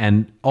companies,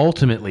 and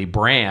ultimately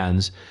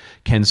brands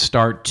can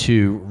start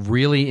to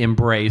really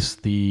embrace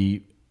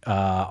the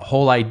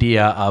whole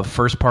idea of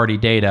first-party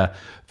data,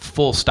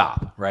 full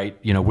stop, right?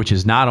 Which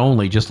is not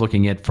only just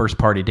looking at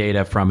first-party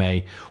data from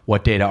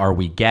what data are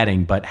we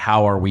getting, but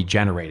how are we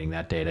generating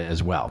that data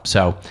as well.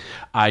 So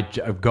I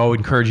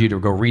encourage you to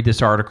go read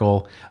this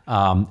article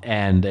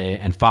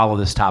and follow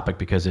this topic,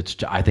 because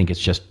I think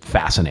it's just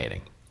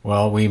fascinating.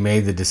 Well, we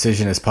made the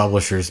decision as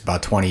publishers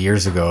about 20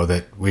 years ago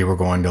that we were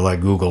going to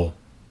let Google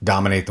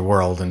dominate the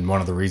world, and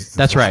one of the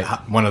reasons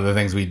one of the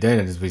things we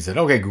did is we said,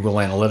 okay, Google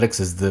Analytics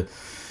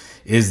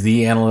is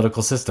the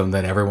analytical system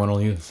that everyone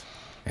will use.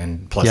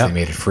 And plus, they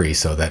made it free,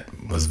 so that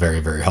was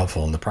very, very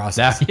helpful in the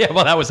process.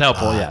 That was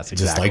helpful, yes,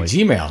 exactly. Just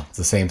like Gmail, it's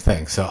the same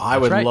thing. So I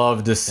would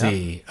love to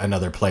see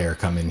another player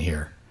come in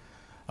here,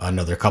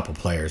 another couple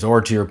players, or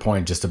to your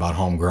point, just about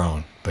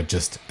homegrown. But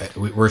just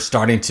we're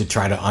starting to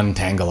try to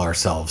untangle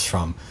ourselves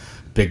from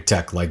big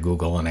tech like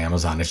Google and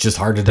Amazon. It's just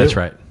hard to do. That's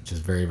right. It's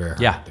just very, very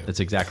hard to do. That's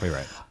exactly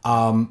right.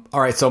 All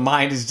right, so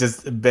mine is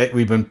just a bit,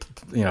 we've been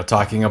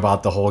talking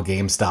about the whole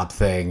GameStop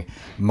thing.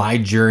 My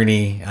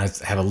journey, I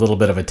have a little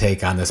bit of a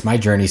take on this. My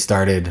journey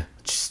started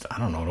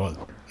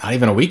not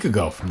even a week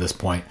ago from this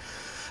point.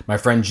 My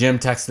friend Jim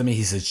texted me.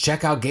 He says,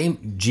 check out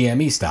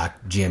GME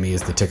stock. GME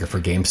is the ticker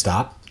for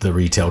GameStop, the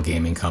retail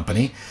gaming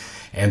company.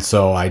 And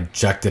so I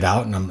checked it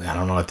out, and I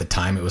don't know, at the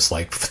time it was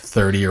like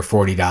 $30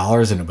 or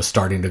 $40, and it was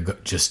starting to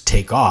just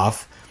take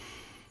off.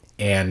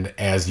 And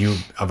as you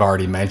have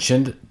already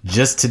mentioned,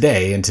 just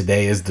today, and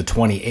today is the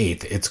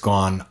 28th, it's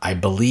gone, I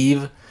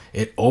believe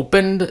it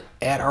opened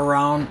at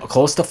around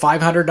close to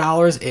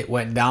 $500. It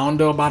went down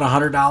to about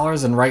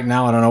 $100. And right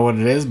now, I don't know what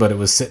it is, but it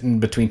was sitting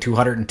between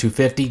 $200 and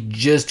 $250.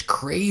 Just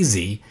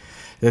crazy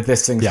that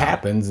this thing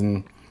happens.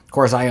 And of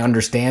course, I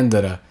understand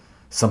that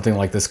something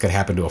like this could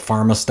happen to a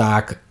pharma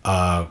stock,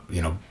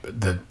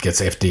 that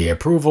gets FDA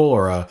approval,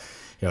 or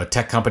a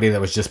tech company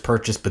that was just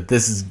purchased. But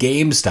this is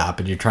GameStop,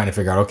 and you're trying to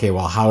figure out, okay,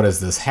 well, how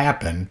does this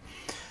happen?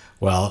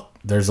 Well,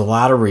 there's a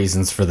lot of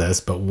reasons for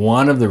this, but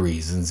one of the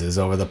reasons is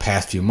over the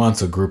past few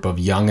months, a group of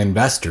young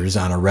investors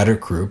on a Reddit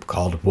group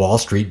called Wall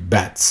Street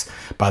Bets.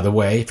 By the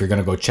way, if you're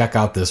going to go check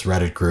out this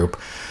Reddit group,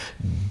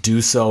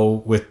 do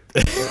so with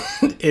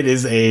it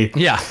is a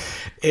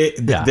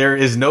there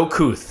is no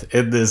couth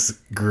in this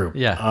group.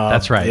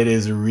 That's right. It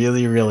is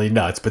really, really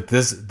nuts. But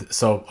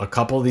so a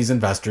couple of these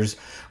investors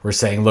were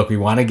saying, look, we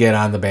want to get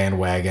on the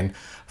bandwagon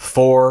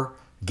for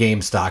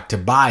GameStop to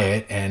buy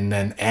it. And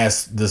then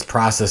as this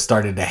process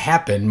started to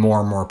happen,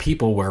 more and more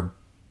people were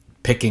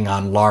picking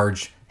on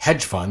large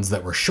hedge funds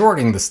that were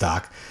shorting the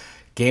stock.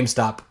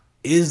 GameStop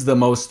is the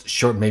most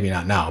short, maybe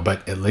not now,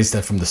 but at least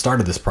from the start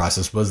of this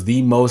process, was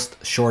the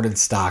most shorted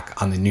stock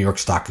on the New York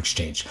Stock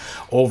Exchange.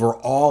 Over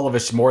all of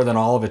its, more than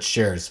all of its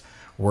shares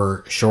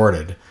were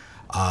shorted.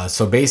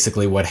 So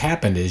basically what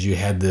happened is you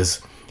had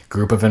this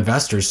group of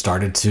investors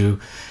started to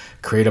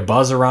create a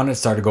buzz around it,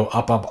 started to go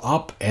up, up,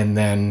 up, and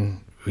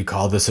then we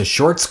call this a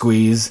short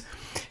squeeze.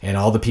 And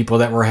all the people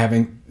that were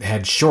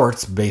had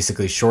shorts,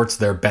 basically shorts,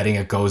 they're betting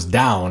it goes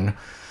down.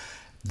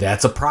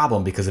 That's a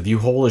problem, because if you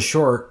hold a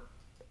short,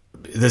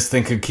 this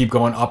thing could keep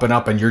going up and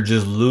up and you're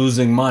just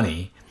losing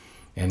money.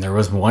 And there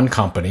was one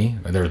company,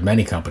 there was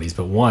many companies,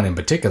 but one in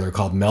particular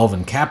called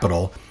Melvin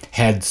Capital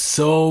had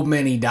so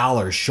many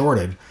dollars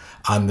shorted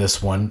on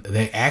this one,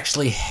 they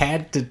actually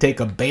had to take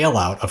a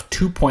bailout of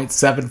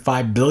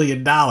 $2.75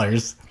 billion.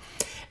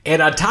 And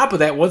on top of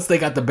that, once they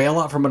got the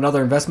bailout from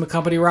another investment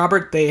company,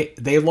 Robert,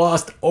 they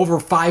lost over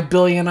 $5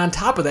 billion on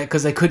top of that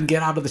because they couldn't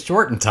get out of the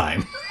short in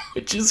time,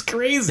 which is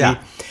crazy.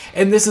 Yeah.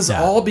 And this is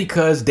all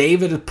because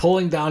David is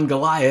pulling down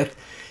Goliath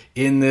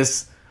in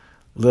this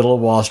little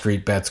Wall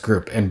Street Bets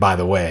group. And by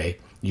the way,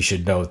 you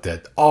should note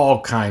that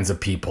all kinds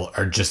of people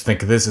are just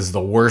thinking this is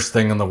the worst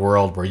thing in the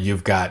world, where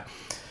you've got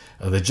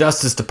the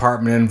Justice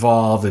Department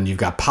involved and you've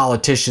got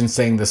politicians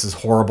saying this is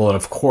horrible. And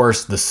of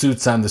course, the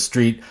suits on the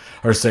street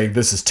are saying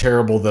this is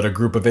terrible that a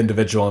group of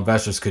individual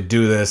investors could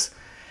do this.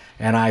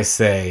 And I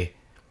say,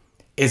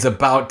 it's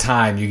about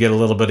time you get a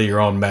little bit of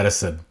your own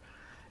medicine.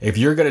 If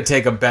you're going to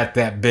take a bet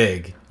that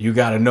big, you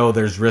got to know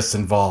there's risks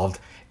involved.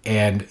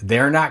 And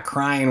they're not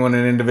crying when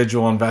an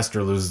individual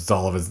investor loses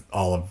all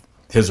of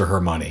his or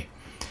her money.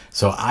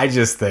 So I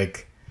just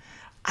think,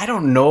 I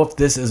don't know if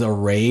this is a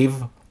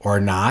rave or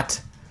not,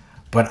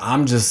 but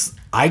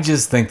I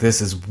just think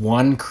this is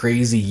one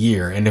crazy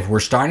year. And if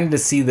we're starting to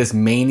see this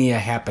mania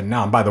happen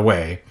now, and by the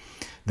way,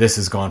 this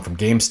has gone from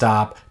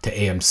GameStop to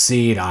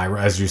AMC to,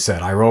 as you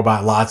said,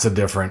 iRobot, lots of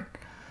different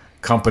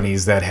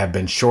companies that have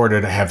been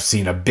shorted have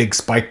seen a big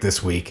spike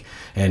this week,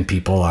 and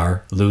people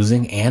are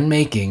losing and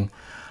making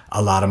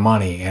a lot of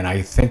money. And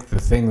I think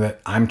the thing that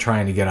I'm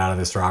trying to get out of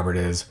this, Robert,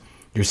 is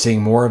you're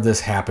seeing more of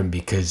this happen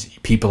because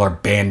people are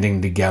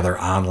banding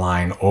together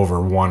online over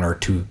one or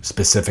two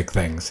specific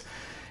things.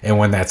 And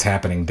when that's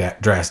happening,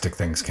 drastic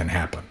things can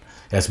happen,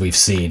 as we've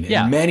seen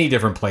in many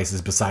different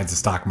places besides the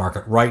stock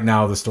market. Right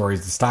now, the story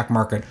is the stock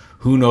market.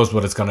 Who knows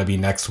what it's going to be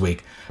next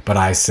week? But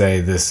I say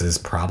this is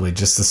probably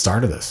just the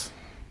start of this.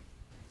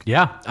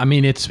 Yeah, I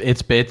mean, it's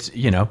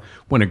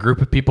when a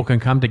group of people can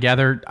come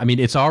together. I mean,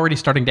 it's already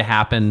starting to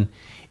happen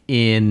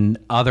in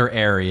other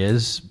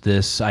areas.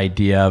 This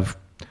idea of,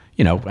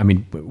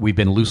 we've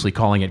been loosely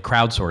calling it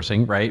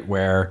crowdsourcing, right?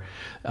 Where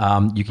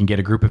you can get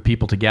a group of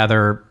people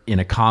together in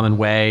a common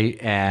way,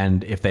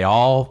 and if they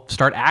all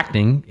start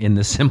acting in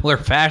the similar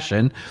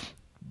fashion,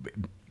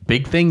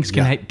 big things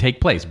can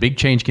take place. Big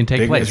change can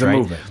take place, right?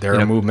 Movement. There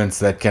are movements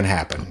that can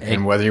happen,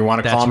 and whether you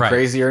want to call them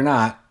crazy or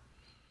not.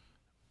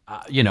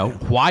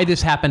 Why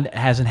this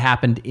hasn't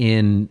happened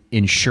in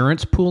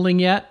insurance pooling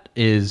yet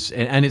is,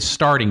 and it's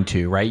starting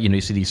to, right? You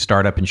see these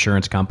startup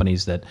insurance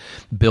companies that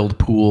build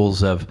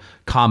pools of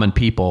common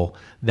people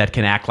that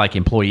can act like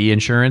employee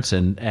insurance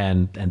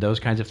and those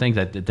kinds of things.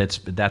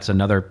 That's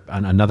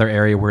another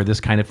area where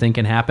this kind of thing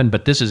can happen.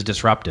 But this is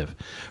disruptive,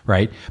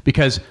 right?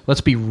 Because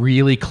let's be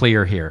really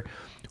clear here.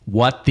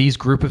 What these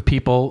group of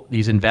people,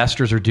 these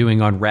investors are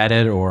doing on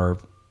Reddit, or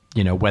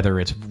whether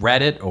it's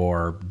Reddit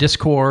or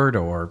Discord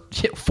or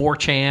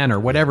 4chan or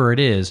whatever it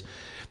is,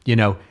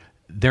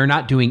 they're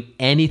not doing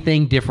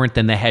anything different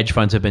than the hedge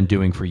funds have been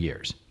doing for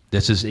years.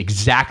 This is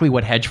exactly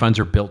what hedge funds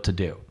are built to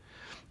do.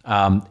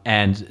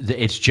 And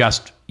it's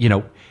just,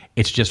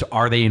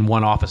 are they in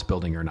one office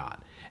building or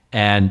not?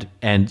 And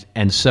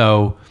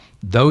so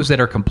those that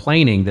are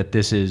complaining that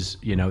this is,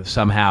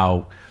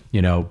 somehow,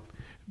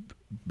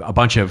 a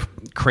bunch of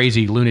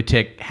crazy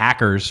lunatic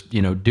hackers,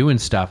 doing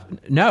stuff.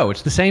 No,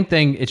 it's the same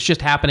thing. It's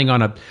just happening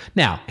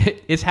now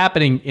it's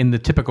happening in the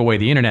typical way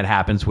the internet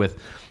happens, with,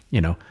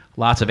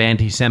 lots of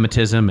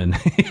anti-Semitism and,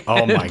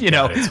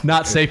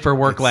 not safe for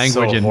work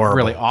language so and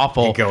really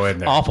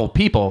awful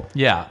people.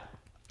 Yeah.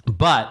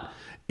 But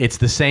it's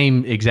the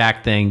same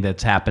exact thing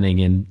that's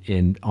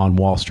happening on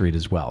Wall Street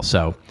as well.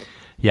 So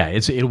yeah,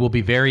 it will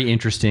be very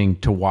interesting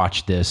to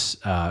watch this,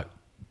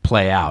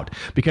 play out,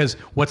 because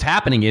what's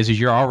happening is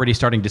you're already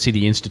starting to see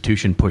the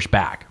institution push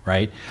back,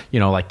 right?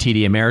 Like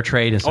TD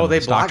Ameritrade and some of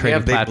the stock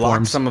trading platforms. They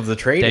blocked some of the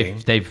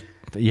trading. They've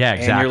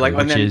exactly. And you're like,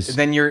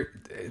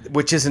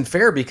 which isn't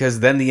fair,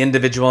 because then the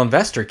individual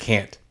investor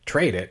can't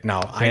trade it.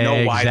 Now, I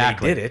know why they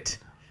did it.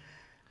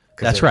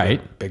 That's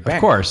right. Big bank,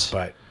 of course.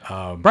 But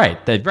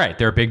right.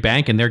 They're a big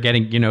bank, and they're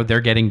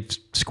getting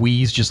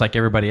squeezed just like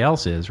everybody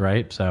else is,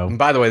 right? So, and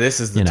by the way, this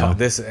is the talk.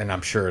 This, and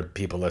I'm sure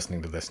people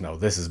listening to this know,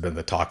 this has been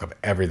the talk of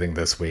everything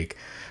this week.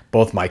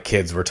 Both my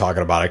kids were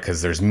talking about it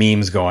because there's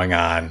memes going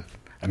on.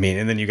 I mean,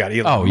 and then you got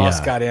Elon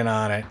Musk got in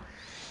on it.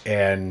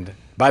 And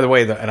by the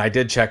way, and I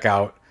did check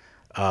out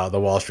the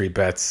Wall Street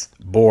Bets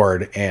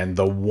board, and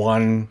the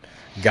one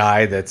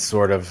guy that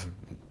sort of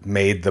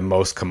made the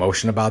most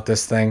commotion about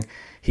this thing,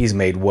 he's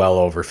made well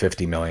over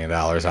 $50 million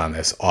on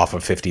this off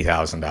of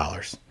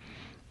 $50,000.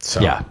 So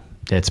yeah,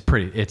 it's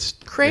crazy.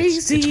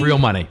 It's real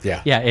money.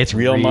 Yeah, it's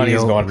real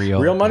money's going.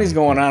 Real money's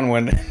going on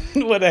when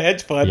a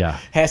hedge fund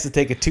has to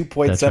take a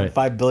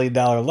 $2.75 billion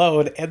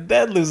load and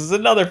then loses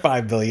another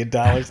 $5 billion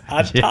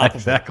on top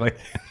of it.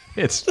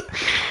 It's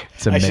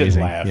amazing. I should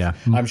laugh. Yeah.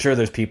 I'm sure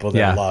there's people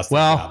that lost their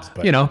jobs.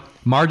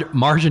 But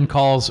margin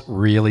calls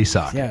really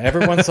suck. Yeah,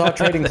 everyone saw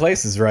Trading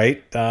Places,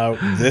 right?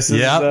 This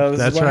is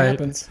what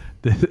happens.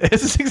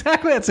 That's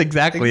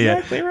exactly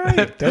it.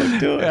 Right. Don't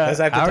do it. As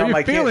I have to tell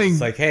my kids,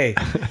 it's like, hey,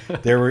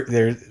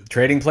 there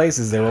Trading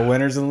Places. There were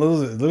winners and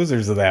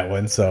losers of that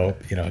one. So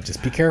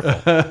just be careful.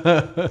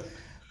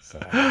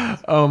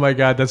 Oh my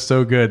God, that's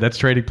so good. That's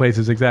Trading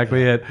Places,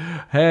 exactly it.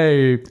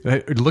 Hey,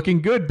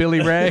 looking good,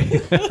 Billy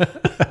Ray.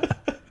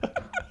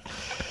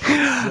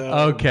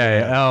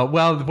 Okay.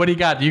 Well, what do you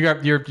got?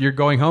 You're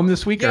going home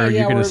this week, or are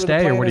you going to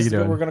stay, or what are you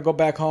doing? We're going to go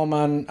back home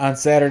on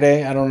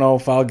Saturday. I don't know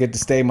if I'll get to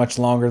stay much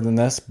longer than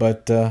this,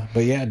 but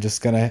yeah,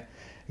 just gonna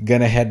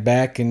head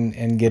back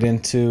and get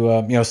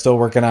into still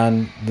working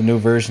on the new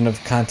version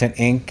of Content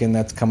Inc., and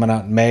that's coming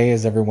out in May,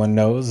 as everyone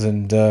knows,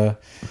 and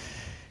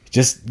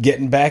just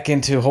getting back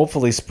into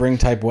hopefully spring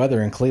type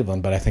weather in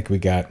Cleveland. But I think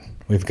we've got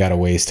a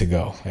ways to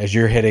go. As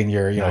you're hitting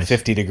your nice.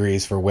 50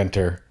 degrees for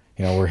winter,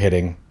 we're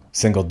hitting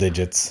single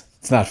digits.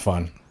 It's not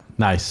fun.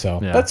 Nice. So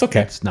that's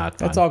okay. It's not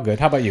fun. That's all good.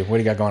 How about you? What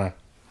do you got going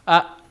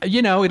on?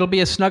 It'll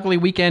be a snuggly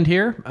weekend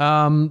here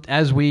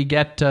as we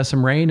get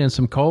some rain and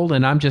some cold,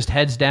 and I'm just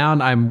heads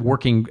down. I'm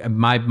working.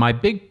 My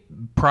big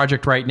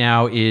project right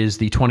now is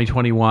the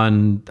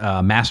 2021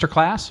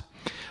 Masterclass,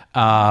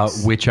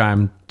 which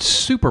I'm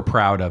super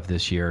proud of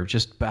this year.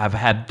 I've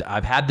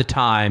had the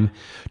time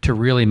to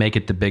really make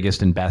it the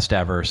biggest and best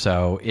ever.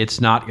 So it's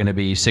not going to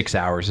be 6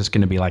 hours. It's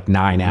going to be like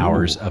 9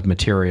 hours of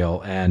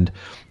material, and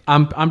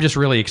I'm just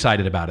really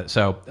excited about it.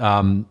 So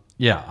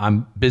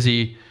I'm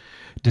busy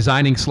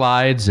designing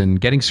slides and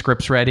getting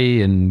scripts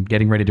ready and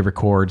getting ready to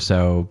record.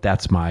 So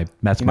that's my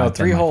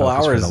 3 whole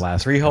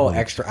hours, 3 whole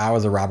extra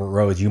hours of Robert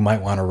Rhodes. You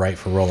might want to write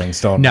for Rolling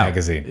Stone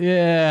magazine.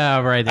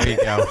 Yeah, right. There you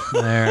go.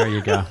 There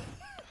you go.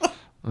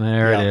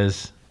 There it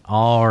is.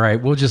 All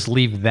right. We'll just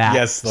leave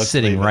that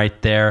sitting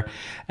right there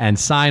and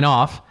sign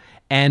off.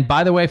 And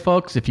by the way,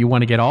 folks, if you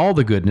want to get all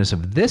the goodness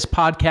of this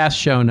podcast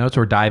show notes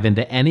or dive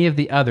into any of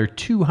the other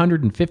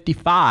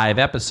 255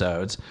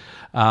 episodes,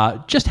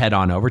 just head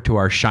on over to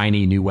our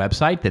shiny new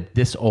website, the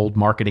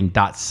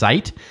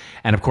thisoldmarketing.site.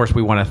 And of course,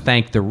 we want to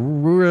thank the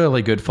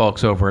really good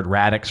folks over at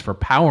Radix for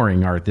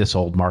powering our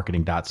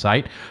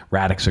thisoldmarketing.site.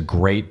 Radix, a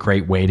great,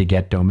 great way to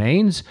get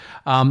domains.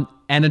 And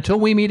until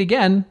we meet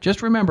again,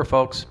 just remember,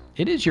 folks,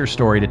 it is your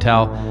story to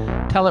tell.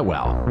 Tell it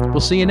well. We'll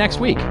see you next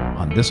week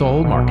on This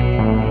Old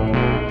Marketing.